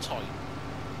peak sell time.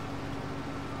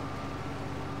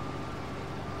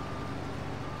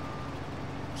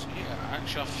 So yeah,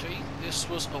 actually I think this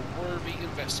was a worthy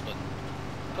investment.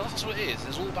 Because that's what it is,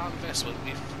 it's all about investment.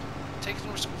 We've taken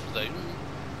the risk of the loan,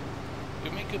 we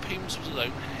make good payments with the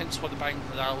loan, hence why the bank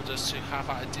allowed us to have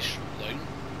that additional loan.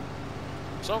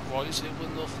 So otherwise it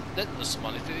wouldn't have lent us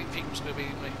money if they didn't think it was going to be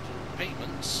making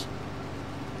payments.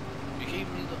 We gave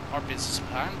them our business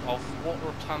plan of what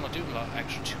we're planning on doing with that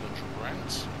extra 200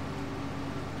 grand.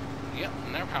 Yep,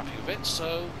 and they're happy with it,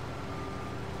 so...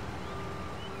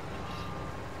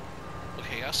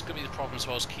 Okay, that's going to be the problem as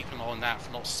well as keeping an eye on that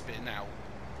for not spitting out.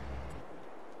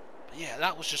 But yeah,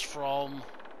 that was just from...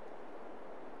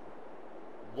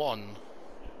 one.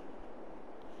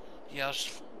 Yeah,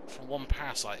 just from one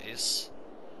pass like this.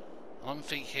 I'm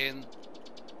thinking,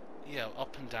 yeah,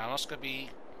 up and down, that's going to be...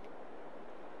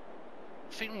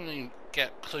 I think we're going to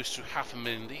get close to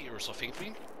 500,000 litres, I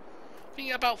think.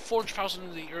 Yeah, about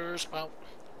 400,000 litres, about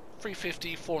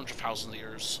 350, 400,000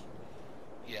 litres.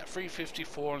 Yeah, 350,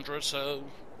 400, so...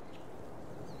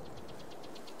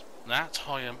 that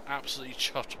I am absolutely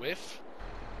chuffed with.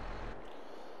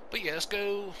 But yeah, let's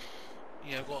go...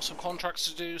 Yeah, I've got some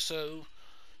contracts to do, so...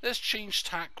 let's change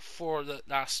tack for the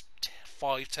last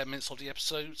 5-10 minutes of the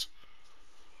episode.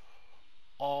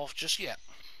 Of just, yeah,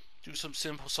 do some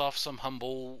simple stuff, some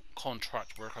humble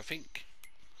contract work, I think.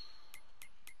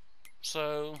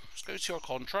 So, let's go to our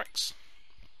contracts.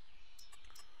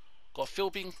 Got a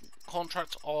field bean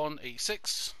contract on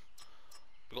 86.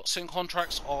 We've got sim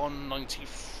contracts on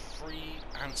 93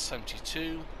 and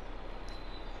 72.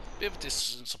 Bit of a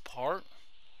distance apart.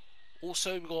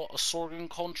 Also, we've got a sorghum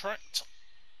contract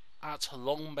at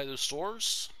Long Meadow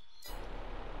Stores.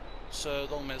 So,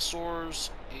 Long Meadow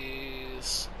Stores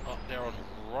is up there on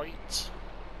the right.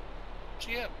 So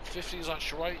yeah, 50 is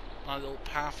actually right. My little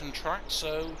path and track,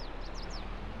 so...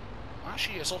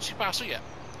 actually, yeah, it's not too bad, so yeah.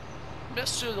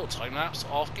 Let's do a little time lapse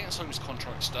of getting some of these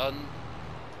contracts done.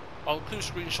 I'll include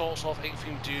screenshots of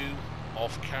anything we do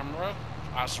off camera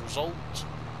as a result.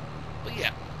 But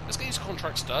yeah, let's get these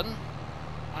contracts done. And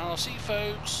I'll see you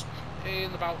folks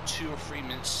in about 2 or 3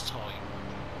 minutes time.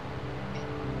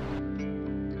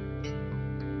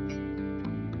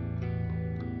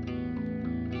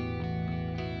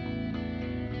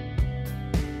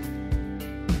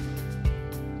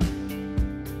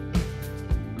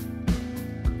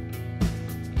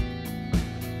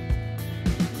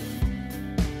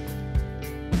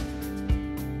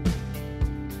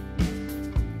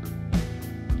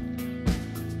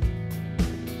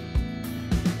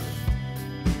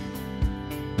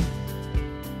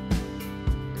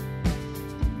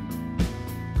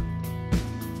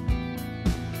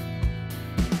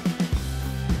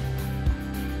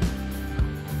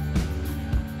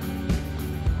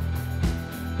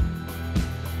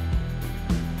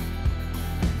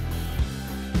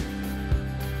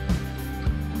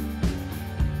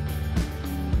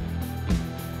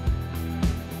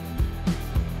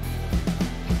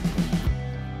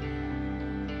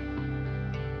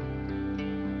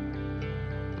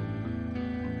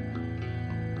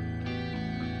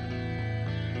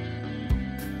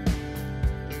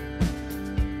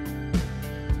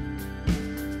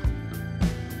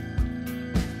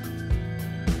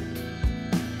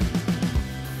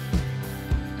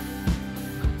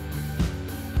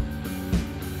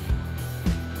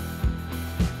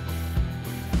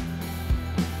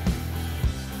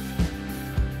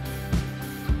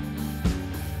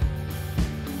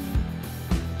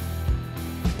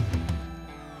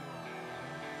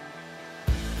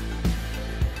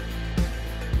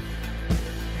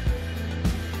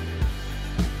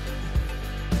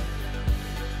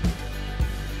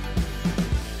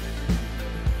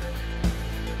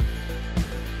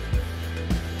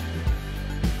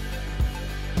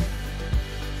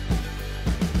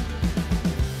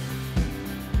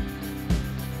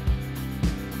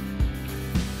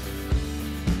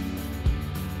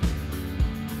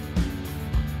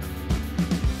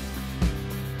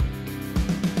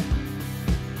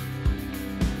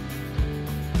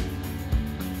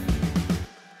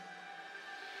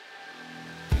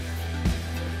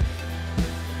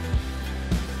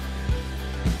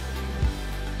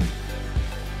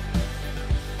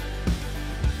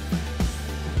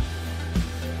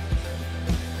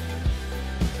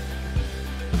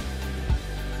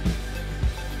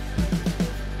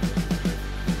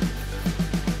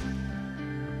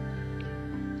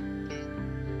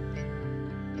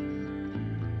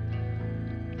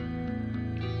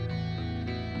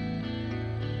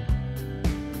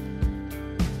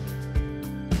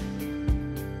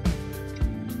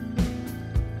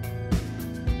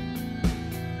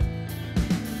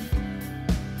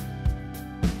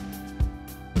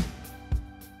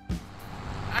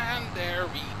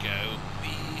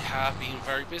 been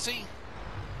very busy.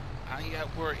 And yeah,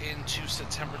 we're into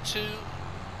September 2.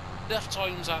 Left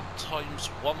times at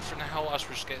 ×1 for now, as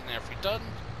we're just getting everything done.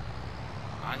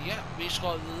 And yeah, we just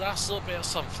got a last little bit of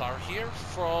sunflower here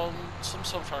from some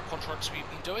sunflower contracts we've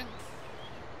been doing.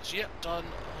 So yeah, done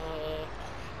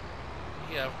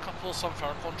yeah, a couple of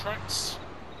sunflower contracts.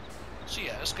 So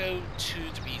yeah, let's go to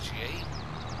the BGA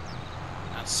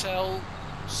and sell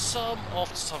some of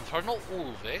the sunflower, not all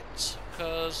of it,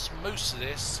 because most of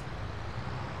this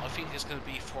I think is going to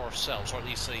be for ourselves, or at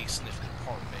least a significant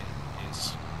part of it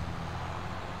is.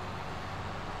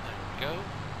 There we go.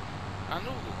 And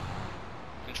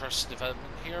ooh, interesting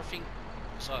development here. I think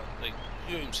so, like,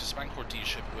 who owns this bank or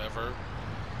dealership, whoever,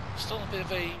 still a bit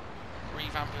of a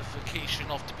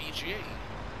revampification of the BGA.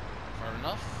 Fair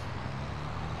enough.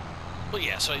 But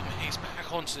yeah, so he's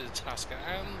back onto the task at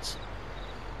hand.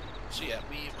 So yeah,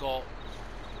 we've got,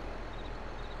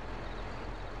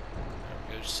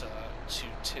 there we go, two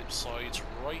tip sides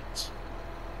right.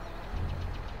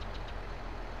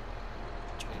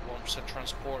 21%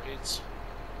 transported.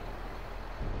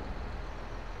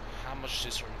 How much of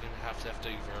this are we going to have left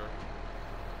over?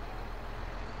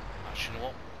 Actually, you know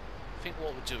what? I think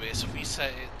what we'll do is, if we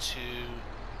set it to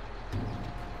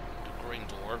the green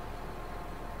door,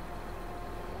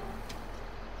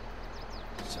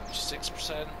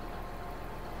 76%.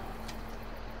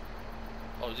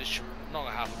 Oh, this should not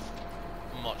have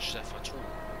much left at all.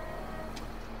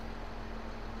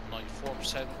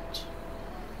 94%.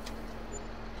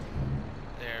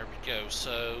 There we go.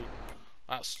 So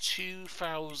that's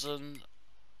 2,000.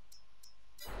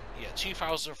 Yeah,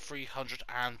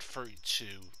 2,332.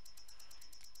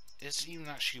 Isn't even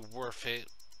actually worth it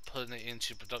putting it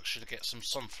into production to get some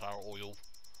sunflower oil,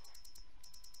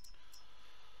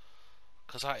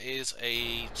 because that is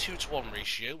a 2-to-1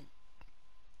 ratio.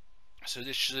 So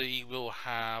literally we'll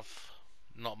have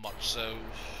not much. So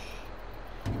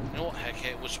you know what, heck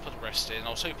it, we'll just put the rest in. I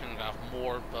was hoping to have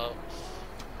more, but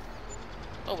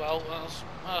oh well,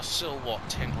 that's still what,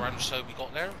 10 grand or so we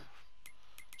got there.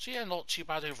 So yeah, not too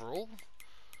bad overall.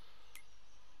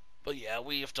 But yeah,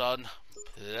 we have done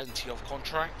plenty of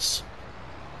contracts,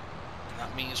 and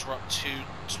that means we're up to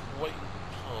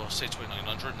say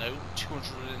 2,900, no,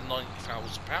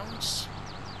 £290,000.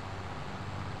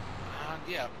 And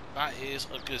yeah, that is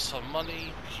a good sum of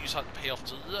money. We can use that to pay off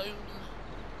the loan,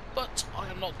 but I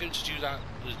am not going to do that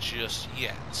just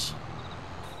yet,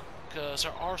 because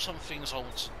there are some things I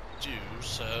want to do.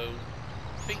 So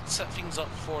I think to set things up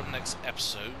for the next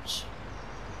episodes,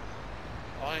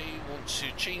 I want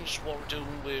to change what we're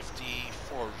doing with the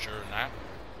forager now.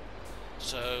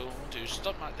 So we'll do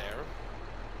stuff right there.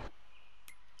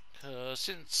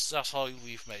 Since that's how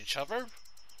we've met each other,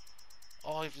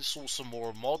 I've installed some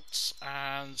more mods,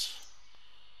 and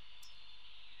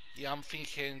yeah, I'm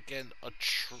thinking getting a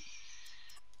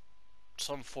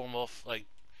some form of, like,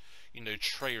 you know,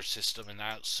 trayer system in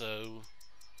that. So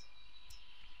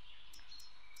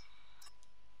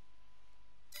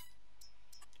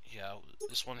yeah,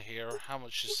 this one here, how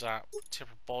much is that?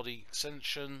 Tipper body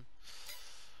extension,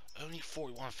 only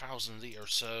 41,000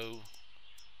 litres, so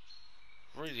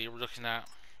really we're looking at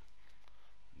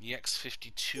the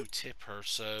X52 tipper.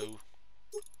 So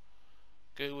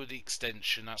go with the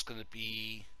extension, that's going to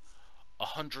be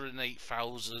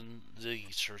 108,000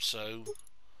 litres. So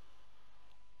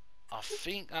I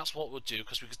think that's what we'll do,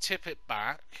 because we could tip it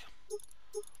back.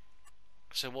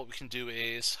 So what we can do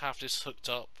is have this hooked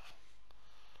up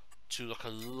to like a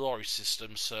lorry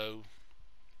system. So,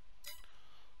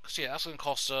 because yeah, that's going to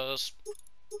cost us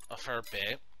a fair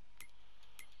bit.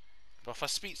 But if I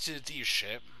speak to the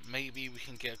dealership, maybe we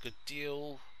can get a good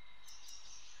deal.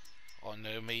 I don't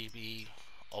know, maybe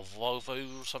a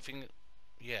Volvo or something.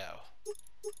 Yeah,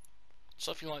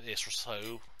 something like this or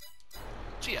so.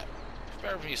 So yeah,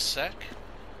 bear with me a sec.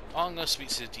 I'm going to speak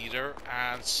to the dealer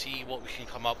and see what we can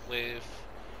come up with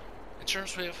in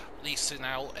terms of leasing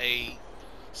out a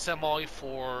semi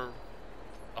for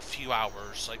a few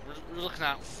hours. Like, we're looking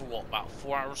at for what, about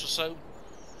 4 hours or so.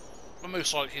 But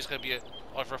most likely it's going to be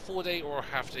either a full day or a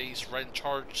half day's rent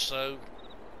charge. So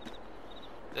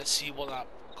let's see what that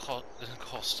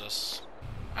cost us.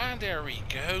 And there we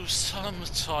go, some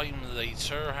time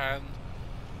later, and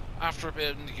after a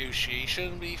bit of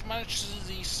negotiation, we've managed to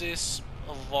lease this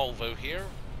Volvo here.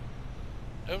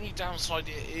 Only downside,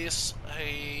 it is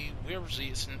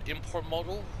it's an import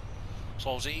model. So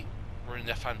obviously we're in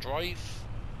left-hand drive,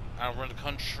 and we're in a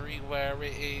country where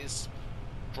it is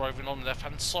driving on the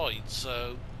left-hand side.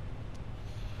 So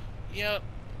yeah,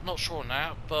 not sure on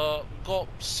that, but we've got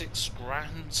 6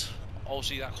 grand.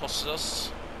 Obviously that costs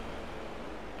us.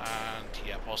 And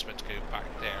yeah, I was meant to go back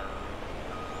there.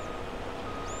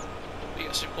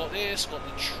 Yeah, so we've got this, got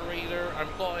the trailer, and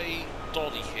we've got a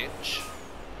dolly hitch.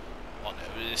 Oh no,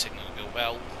 this ain't gonna go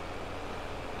well.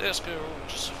 Let's go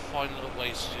just find little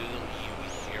ways to do a little U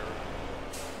here.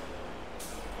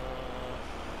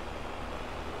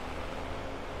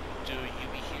 Do a U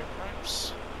here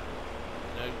perhaps?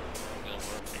 No, not gonna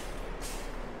work.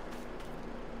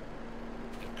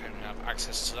 Don't have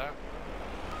access to that.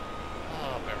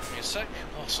 Oh, bear with me a sec.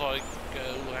 Also, I go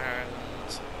and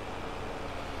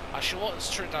actually, let's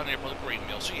turn it down here by the grain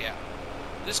mill. So yeah,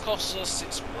 this costs us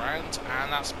 £6 grand,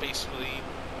 and that's basically.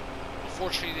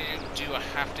 Unfortunately, they didn't do a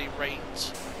half-day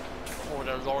rate for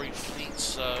their lorry fleet,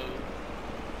 so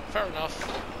fair enough.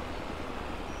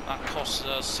 That costs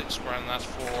us £6 grand. That's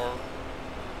for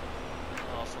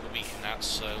the week and that,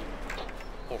 so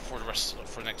or for the rest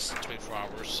for the next 24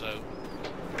 hours. So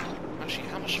actually,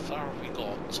 how much flour have we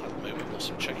got at the moment?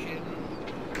 Also checking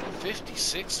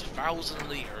 56,000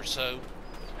 litres. So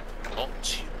not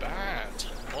too bad.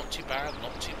 Not too bad.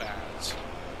 Not too bad.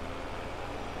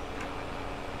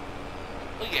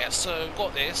 But yeah, so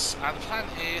got this, and the plan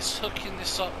is hooking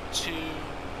this up to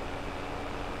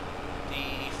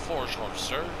the forage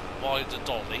harvester by the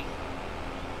dolly,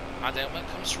 and then when it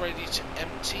comes ready to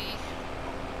empty,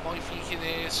 my thinking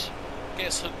is get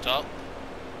us hooked up,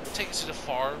 take it to the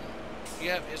farm.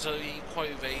 Yeah, it's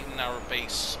quite a narrow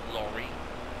base lorry,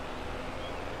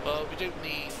 but we don't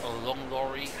need a long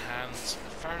lorry, and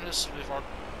in fairness, with the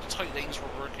tight lanes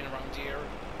we're working around here,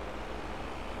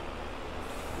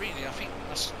 really, I think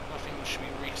we should be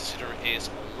reconsider is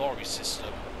a lorry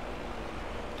system.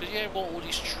 Because yeah, we've got all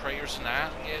these trailers and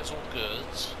that, yeah, it's all good.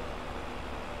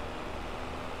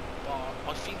 But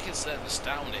I think it's letting us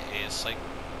down, it is, like,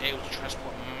 able to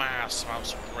transport mass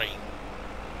amounts of grain.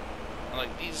 And,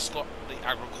 like, these got the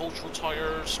agricultural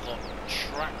tyres, got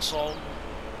tracks on,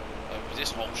 with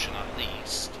this option at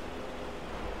least.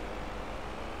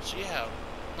 So yeah,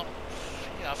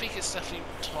 I think it's definitely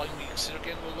time we consider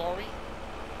getting a lorry.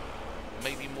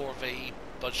 Maybe more of a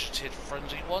budgeted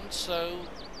friendly one, so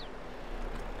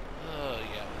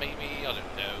yeah, maybe, I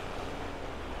don't know.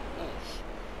 Oof,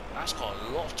 that's got a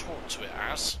lot of torque to it,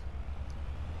 as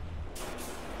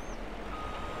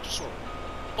just sort of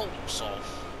bolts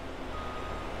off.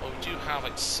 Well, we do have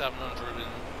like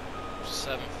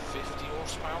 750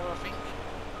 horsepower, I think.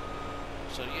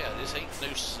 So yeah, this ain't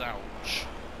no slouch.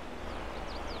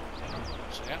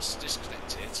 So that's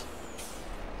disconnected.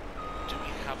 Do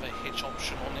we have a hitch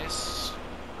option on this?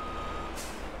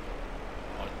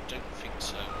 I don't think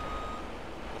so.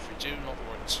 If we do, not the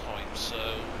right time, so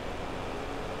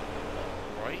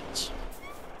alright.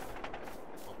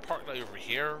 I'll park that over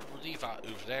here, we'll leave that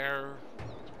over there.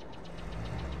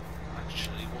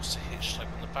 Actually, what's the hitch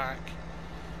type on the back?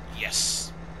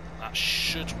 Yes! That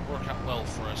should work out well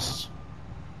for us.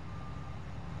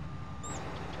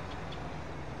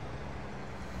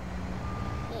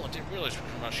 I didn't realise we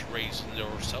can actually raise and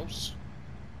lower ourselves.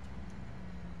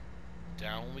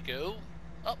 Down we go,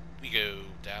 up we go,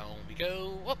 down we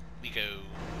go, up we go.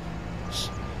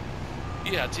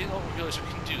 Yeah, I did not realise we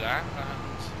can do that,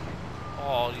 and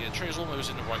oh yeah, the trailer's almost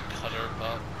in the right colour,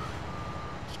 but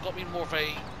it's got to be more of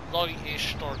a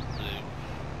lightish dark blue.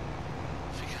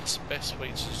 I think that's the best way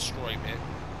to describe it,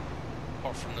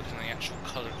 apart from looking at the actual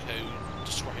colour code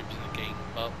described in the game.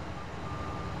 But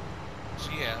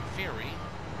so yeah, in theory,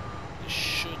 this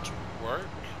should work.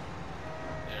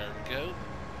 There we go.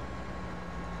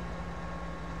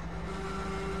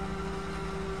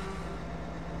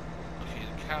 Okay,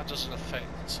 the car doesn't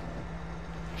affect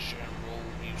the general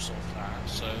use of that,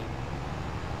 so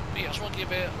but yeah, I just want to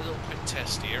give it a little quick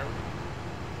test here.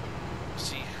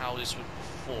 See how this would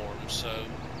perform. So I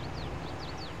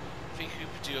think we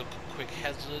could do a quick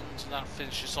headland and that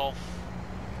finishes off.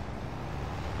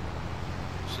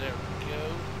 So there we go.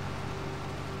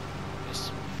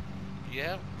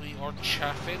 Yeah, we are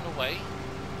chaffing away,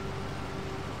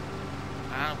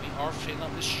 and we are filling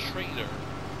up this trailer.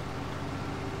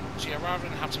 So yeah, rather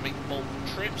than have to make multiple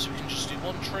trips, we can just do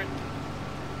one trip,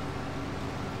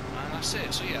 and that's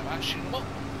it. So yeah, actually, well,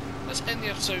 let's end the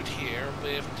episode here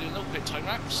with doing a little quick time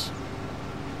lapse.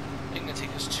 It ain't gonna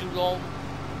take us too long,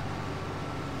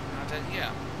 and then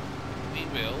yeah, we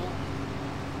will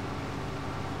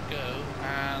go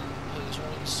and put this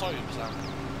all inside of that.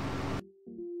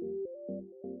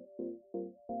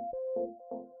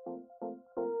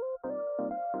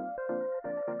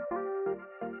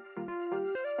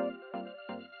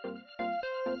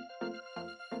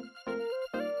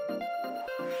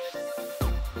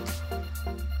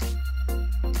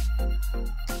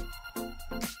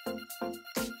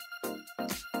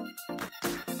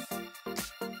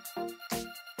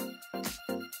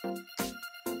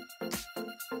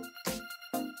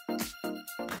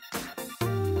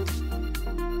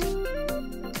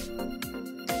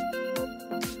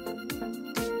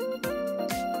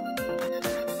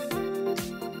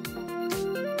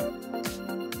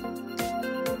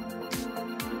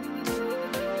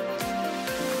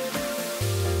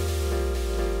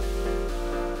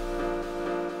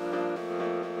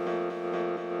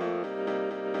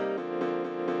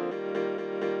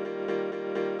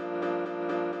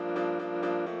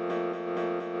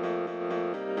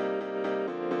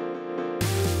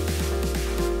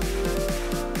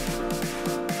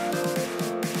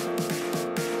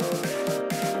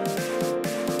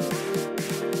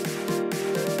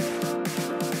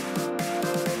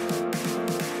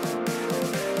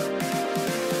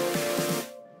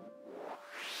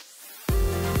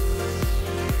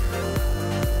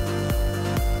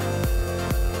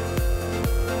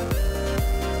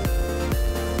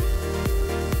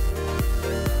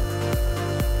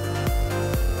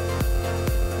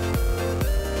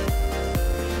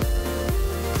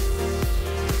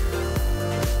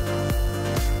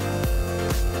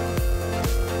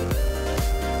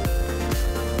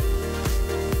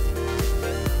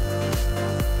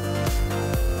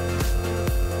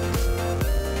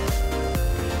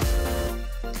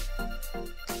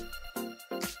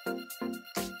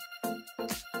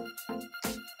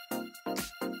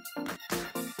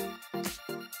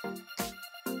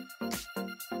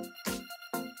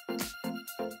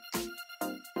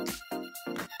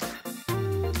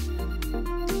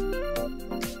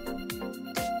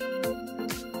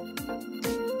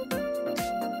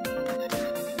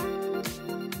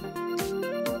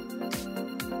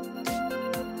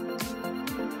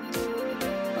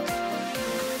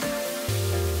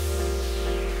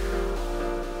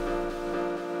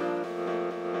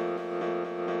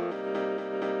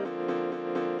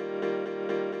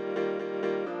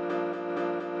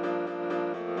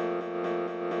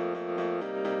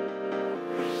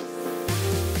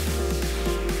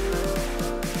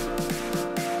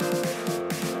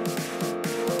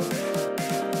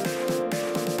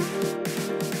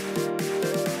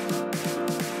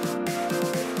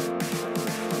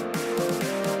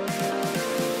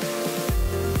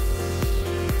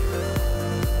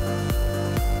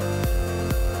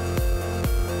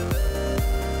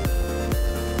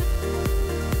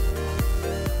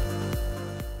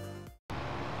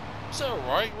 So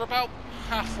right, we're about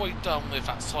halfway done with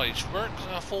that silage work,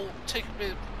 and I thought take a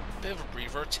bit of a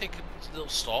breather, take a little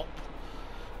stop,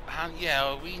 and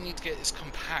yeah, we need to get this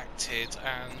compacted,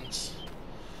 and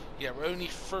yeah, we're only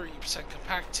 30%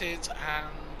 compacted,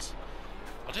 and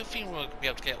I don't think we're going to be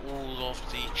able to get all of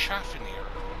the chaff in here.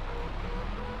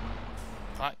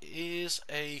 That is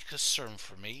a concern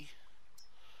for me.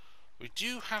 We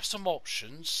do have some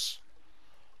options,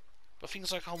 but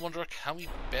things like I wonder, can you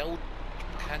build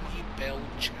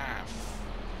chaff?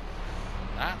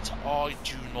 That I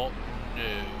do not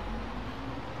know.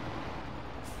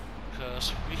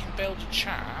 Because if we can build a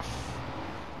chaff,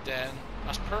 then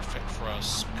that's perfect for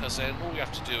us, because then all we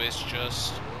have to do is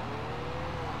just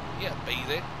bathe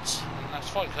it, and that's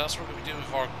fine, because that's what we're going to be doing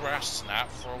with our grass and that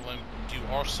for when we do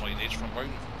our silage from our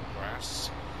own grass.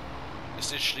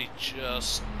 Essentially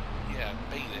just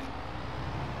bathe it.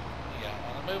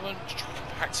 At the moment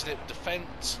compacted it with the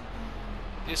fence.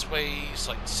 This weighs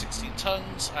like 16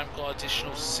 tons, I've got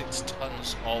additional 6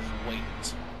 tons of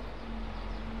weight.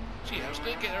 So I was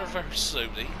going to get there very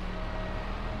slowly,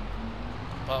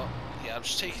 but I'm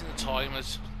just taking the time. I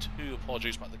do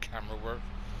apologise about the camera work.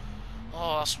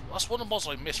 Oh, that's one of the mods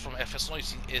I missed from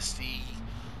FS19 is the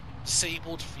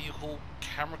disabled vehicle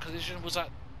camera collision. Was that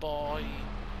by...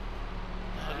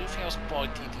 I don't think that was by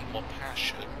DD Mod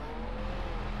Passion.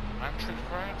 Mantric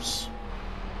perhaps?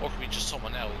 Or it could be just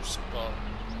someone else, but...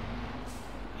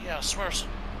 yeah, I swear...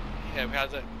 yeah, we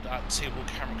had that disabled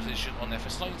camera collision on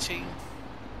FS19.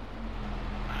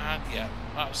 And yeah,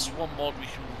 that's one mod we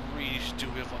can really do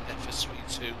with on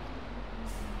FS22.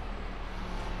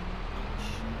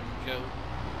 Go.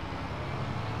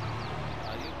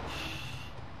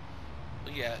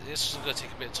 But yeah, this is going to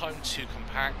take a bit of time to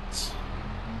compact.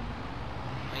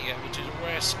 And yeah, we'll do the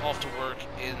rest after work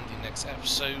in the next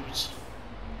episode.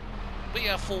 But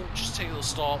yeah, I thought just take a little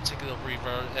stop, take a little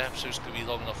breather. The episode's going to be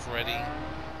long enough already.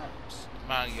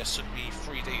 Man, yes, it took me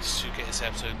 3 days to get this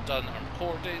episode done and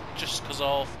recorded just because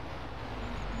of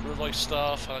real life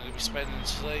stuff. And I'm going to be spending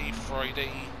today,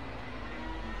 Friday,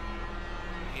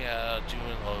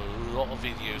 doing a lot of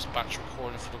videos, batch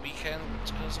recording for the weekend,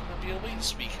 because I'm going to be away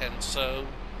this weekend, so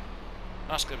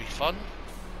that's going to be fun.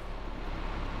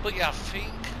 But yeah, I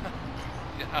think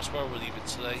that's where we'll leave it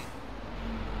today.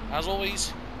 As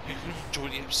always, if you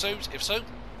enjoyed the episode, if so,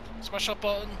 smash that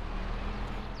button,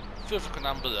 feel free to comment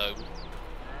down below.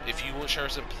 If you want to share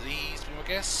us, then please be my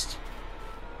guest.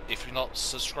 If you're not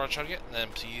subscribed to the channel yet, then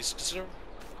please consider.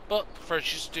 But first,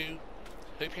 just do.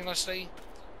 Hope you have a nice day.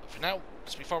 But for now,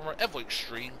 it's been Farmer Evo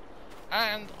Extreme,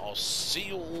 and I'll see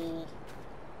you all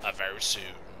very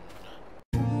soon.